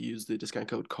Quack if you use the discount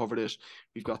code Covered It.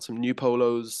 We've got some new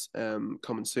polos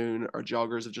coming soon. Our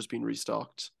joggers have just been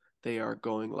restocked. They are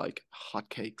going like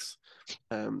hotcakes.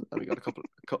 And we got a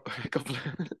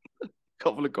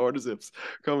couple of quarter zips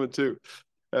coming too.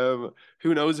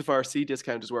 Who knows if our seed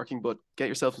discount is working, but get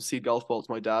yourself some seed golf balls.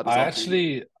 My dad was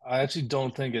I actually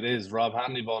don't think it is. Rob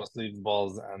Hanley bought us these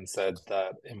balls and said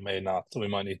that it may not, so we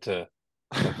might need to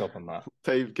look up on that.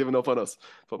 They've given up on us,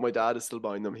 but my dad is still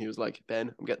buying them. He was like,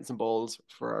 Ben, I'm getting some balls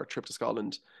for our trip to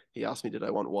Scotland. He asked me, did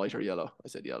I want white or yellow? I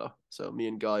said yellow. So me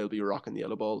and Guy will be rocking the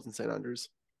yellow balls in St. Andrews.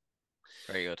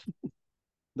 Very good.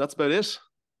 That's about it.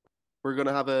 We're going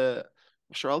to have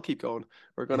sure, I'll keep going.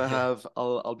 We're going to have,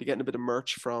 I'll be getting a bit of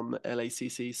merch from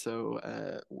LACC.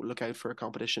 So look out for a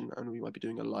competition and we might be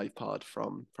doing a live pod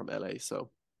from LA. So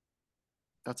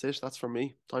that's it. That's from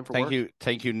me. Time for work.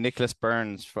 Thank you, Nicholas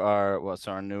Burns, for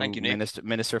our new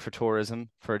minister for tourism,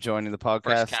 for joining the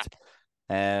podcast.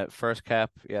 First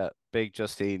cap. Yeah, big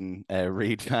Justine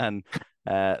Reed fan,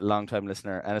 long time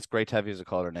listener, and it's great to have you as a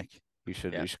caller, Nick. You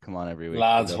should come on every week.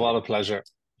 Lads, what a pleasure.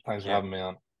 Thanks for having me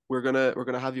on. We're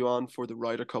gonna have you on for the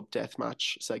Ryder Cup death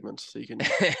match segment, so you can.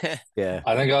 Yeah,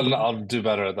 I think I'll do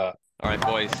better at that. All right,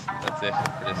 boys, that's it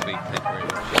for this week. Thank you very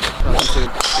much. Talk to you soon.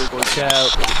 Good boys.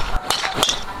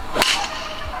 ciao.